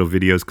Boss pedal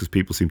videos because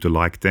people seem to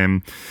like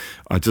them.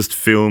 I just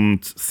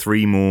filmed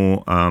 3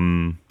 more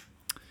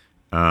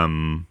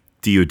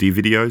DoD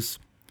videos.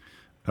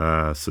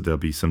 So there'll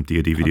be some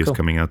DoD videos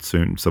coming out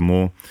soon. Some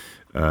more.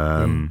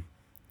 So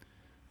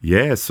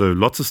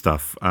lots of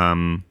stuff.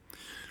 And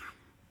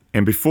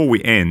before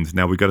we end,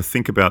 now we've got to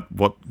think about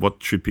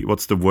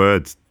what's the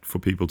word for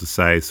people to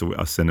say. So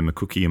I send them a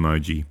cookie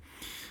emoji.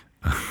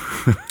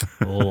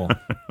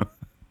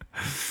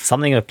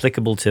 Something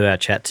applicable to our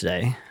chat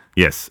today.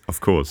 Yes,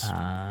 of course.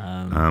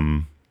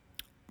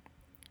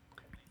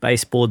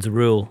 Baseboards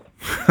rule.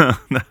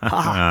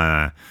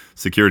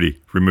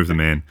 Security, remove the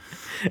man.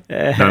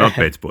 No, not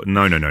baseboard.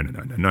 No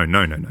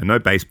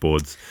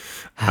baseboards.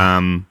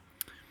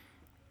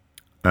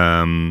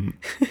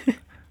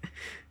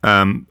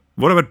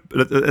 What about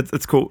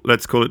let's call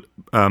it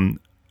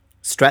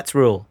Strats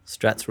rule.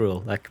 Strats rule.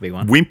 That could be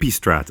one. Wimpy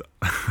strat.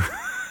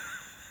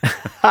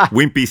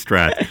 Wimpy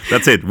strat.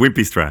 That's it.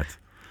 Wimpy strat.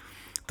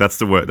 That's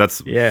the word.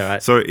 That's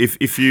right. So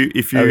if you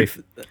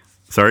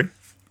sorry.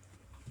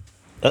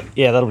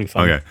 That'll be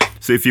fun. Okay.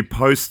 So if you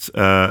post,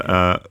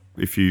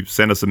 if you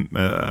send us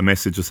a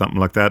message or something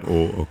like that,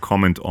 or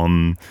comment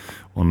on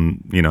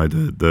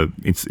the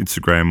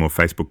Instagram or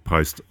Facebook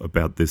post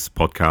about this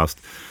podcast,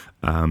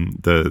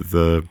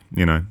 to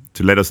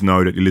let us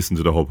know that you listen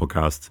to the whole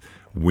podcast.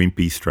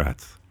 Wimpy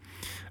strat.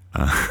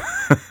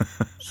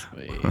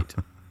 Sweet.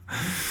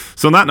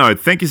 So on that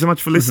note, thank you so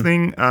much for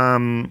listening.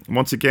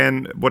 Once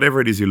again,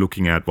 whatever it is you're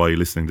looking at while you're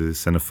listening to this,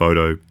 send a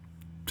photo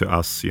to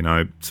us,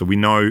 so we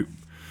know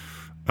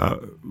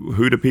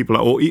who the people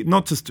are, or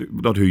not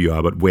who you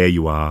are, but where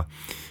you are.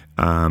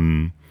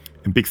 And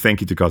big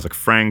thank you to guys like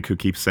Frank, who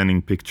keeps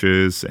sending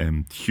pictures,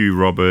 and Hugh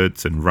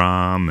Roberts and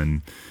Ram,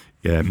 and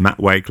Matt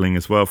Wakeling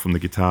as well from the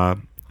Guitar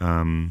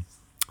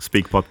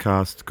Speak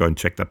podcast. Go and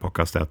check that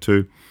podcast out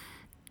too.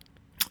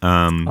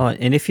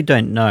 And if you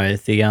don't know,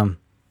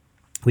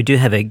 we do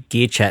have a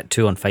gear chat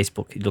too on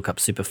Facebook. You look up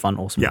Super Fun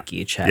Awesome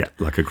Gear Chat. Yeah,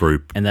 like a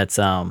group. And that's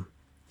and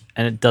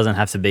it doesn't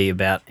have to be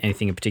about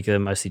anything in particular,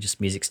 mostly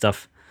just music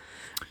stuff.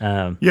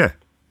 And that's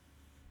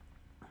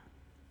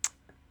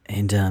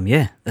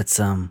it's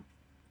a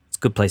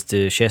good place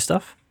to share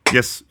stuff.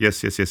 Yes.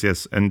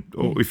 And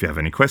if you have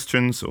any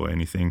questions or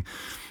anything,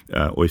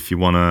 or if you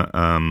want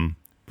to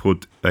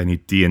put any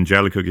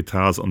D'Angelico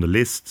guitars on the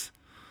list.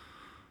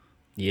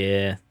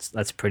 Yeah,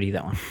 that's pretty,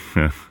 that one.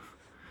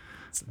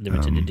 It's a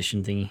limited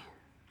edition thingy.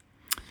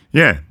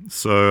 Yeah,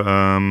 so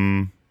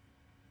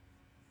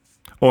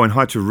Oh, and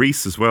hi to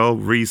Reese as well.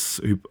 Reese,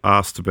 who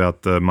asked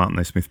about the Martin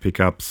A. Smith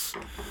pickups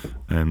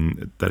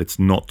and that it's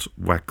not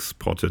wax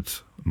potted,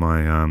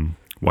 my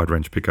wide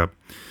range pickup.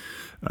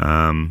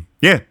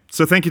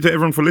 So thank you to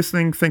everyone for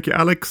listening. Thank you,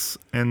 Alex.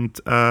 And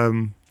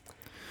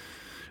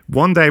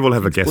one day we'll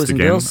have a guest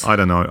again. Girls. I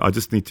don't know. I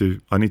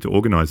need to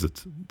organize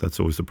it. That's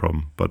always the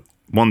problem. But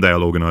one day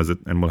I'll organize it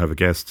and we'll have a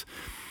guest.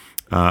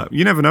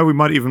 You never know. We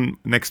might even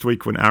next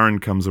week when Aaron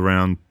comes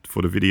around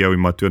for the video, we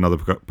might do another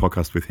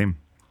podcast with him.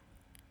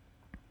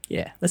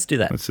 Yeah, let's do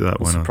that. We'll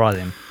why surprise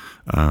him.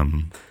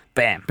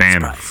 Bam.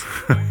 Surprise.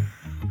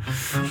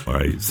 All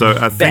right. So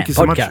thank you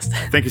so much.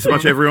 Thank you so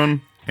much,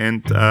 everyone.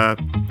 And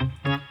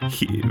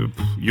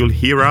you'll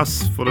hear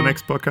us for the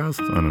next podcast.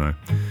 I don't know.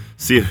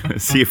 See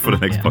you for the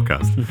next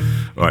podcast.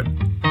 All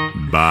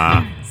right.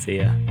 Bye. See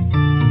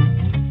ya.